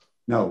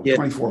 No, yeah.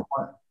 24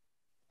 what?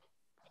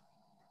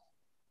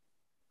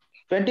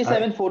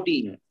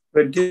 27:14.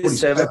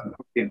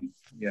 27:14.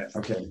 Yeah.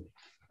 Okay.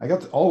 I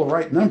got all the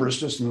right numbers,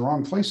 just in the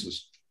wrong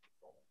places.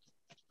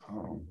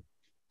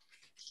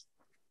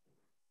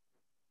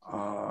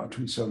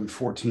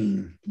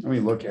 27:14. Let me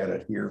look at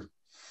it here.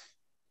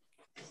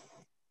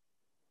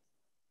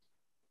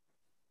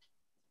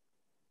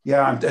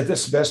 Yeah,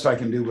 that's the best I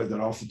can do with it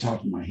off the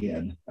top of my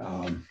head.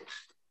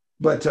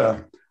 But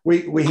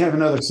we have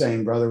another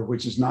saying, brother,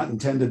 which is not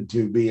intended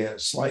to be a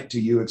slight to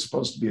you. It's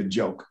supposed to be a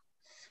joke.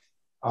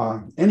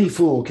 Any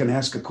fool can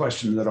ask a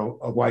question that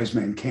a wise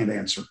man can't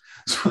answer.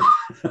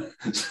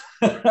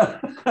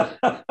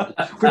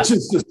 Which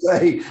is to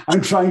say,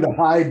 I'm trying to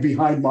hide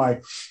behind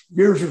my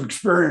years of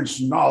experience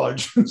and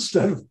knowledge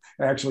instead of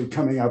actually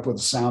coming up with a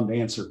sound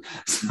answer.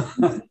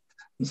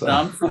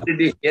 Tom, did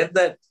you hear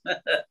that?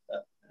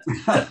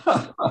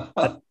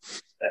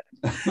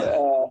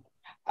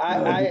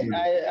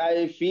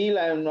 I feel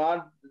I'm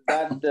not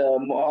that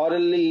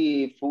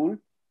morally fooled.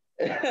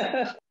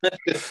 I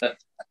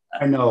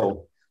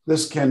know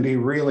this can be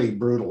really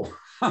brutal.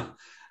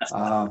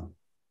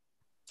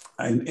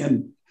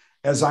 And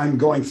as I'm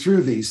going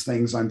through these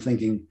things, I'm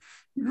thinking,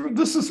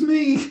 this is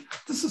me.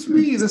 This is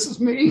me. This is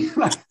me.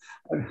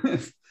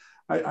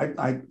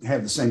 I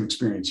have the same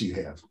experience you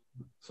have.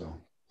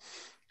 So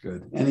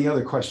good. Any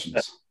other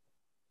questions?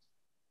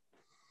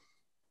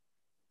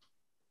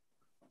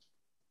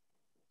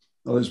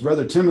 Well, is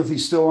Brother Timothy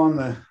still on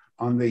the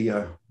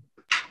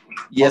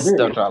Yes,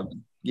 Dr.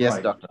 Allman. Yes,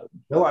 right. Dr.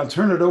 Allman. Well, I'll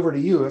turn it over to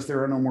you if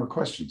there are no more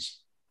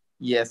questions.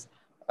 Yes.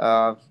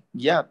 Dear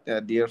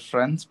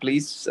friends,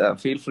 please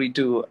feel free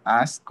to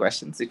ask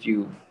questions if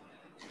you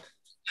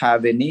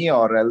have any,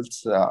 or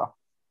else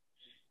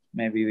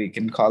maybe we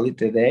can call it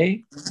a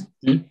day.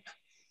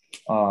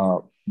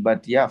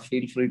 But yeah,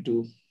 feel free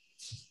to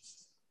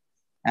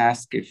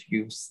ask if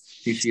you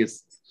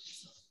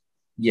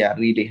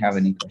really have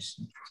any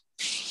questions.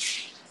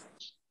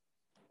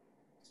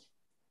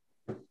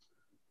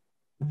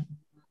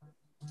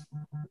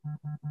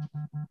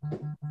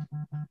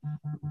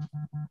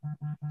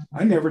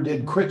 I never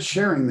did quit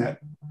sharing that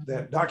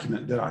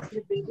document, did I?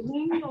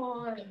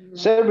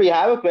 Sir, we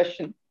have a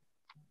question.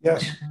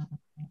 Yes.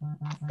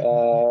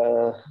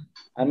 I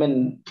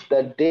mean,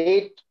 the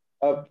date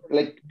of,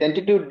 like,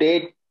 tentative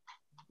date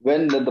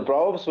when the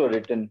Proverbs were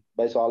written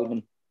by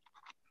Solomon.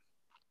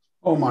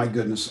 Oh my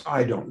goodness,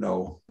 I don't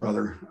know,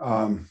 brother.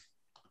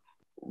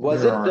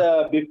 Was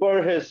it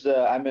before his?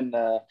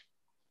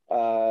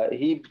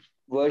 He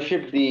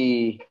worshipped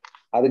the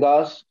other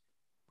gods.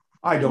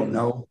 I don't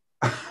know.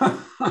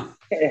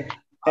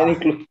 Any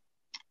clue?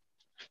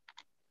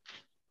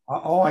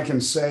 All I can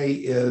say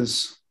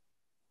is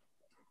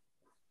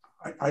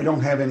I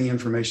don't have any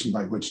information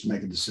by which to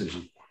make a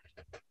decision.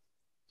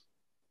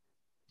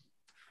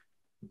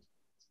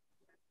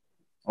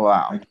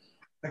 Wow.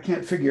 I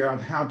can't figure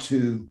out how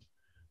to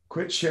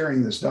quit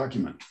sharing this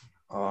document.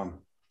 I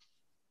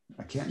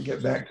can't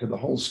get back to the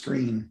whole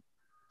screen.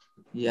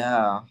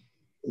 Yeah.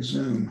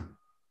 Zoom.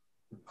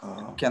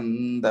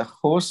 Can the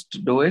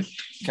host do it?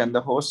 Can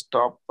the host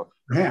stop?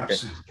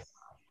 Perhaps. Okay.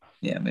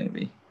 Yeah,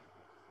 maybe.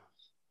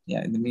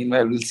 Yeah, in the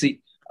meanwhile, we'll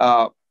see.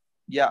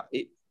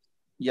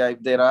 If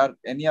there are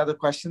any other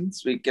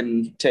questions, we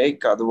can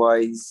take.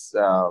 Otherwise,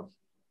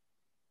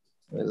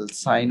 we'll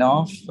sign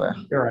off.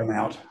 Here I'm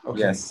out. Okay.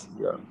 Yes.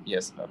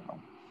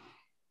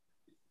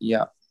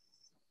 Yeah.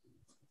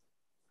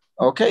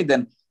 Okay,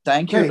 then.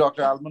 Thank you,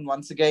 Dr. Allman,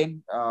 once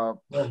again for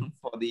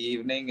the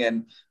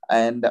evening.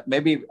 And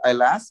maybe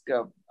I'll ask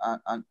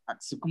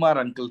Sukumar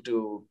uncle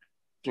to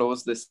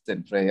close this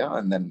in prayer,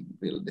 and then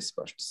we'll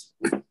disperse.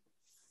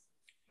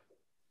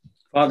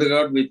 Father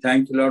God, we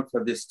thank you, Lord,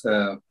 for this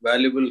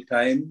valuable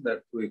time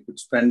that we could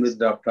spend with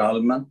Dr.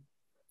 Allman.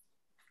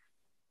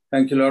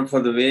 Thank you, Lord,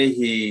 for the way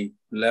he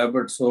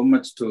labored so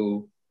much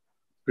to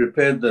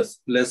prepare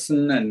this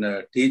lesson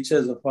and teach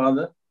us,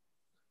 Father.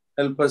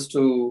 Help us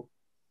to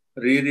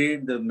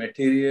reread the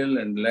material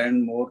and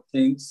learn more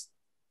things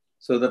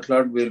so that,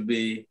 Lord, we'll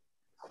be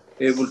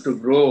able to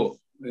grow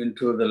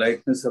into the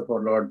likeness of our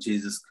Lord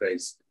Jesus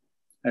Christ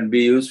and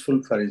be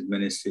useful for his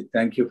ministry.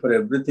 Thank you for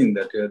everything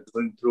that you are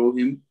doing through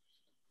him.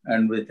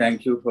 And we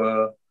thank you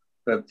for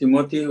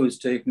Timothy, who is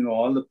taking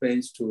all the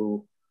pains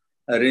to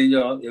arrange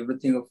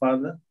everything,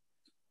 Father.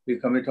 We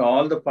commit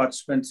all the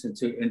participants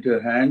into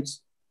your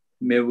hands.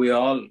 May we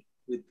all,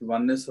 with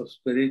oneness of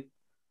spirit,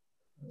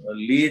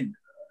 lead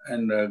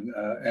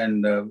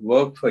and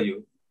work for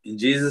you. In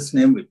Jesus'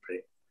 name we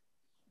pray.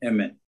 Amen.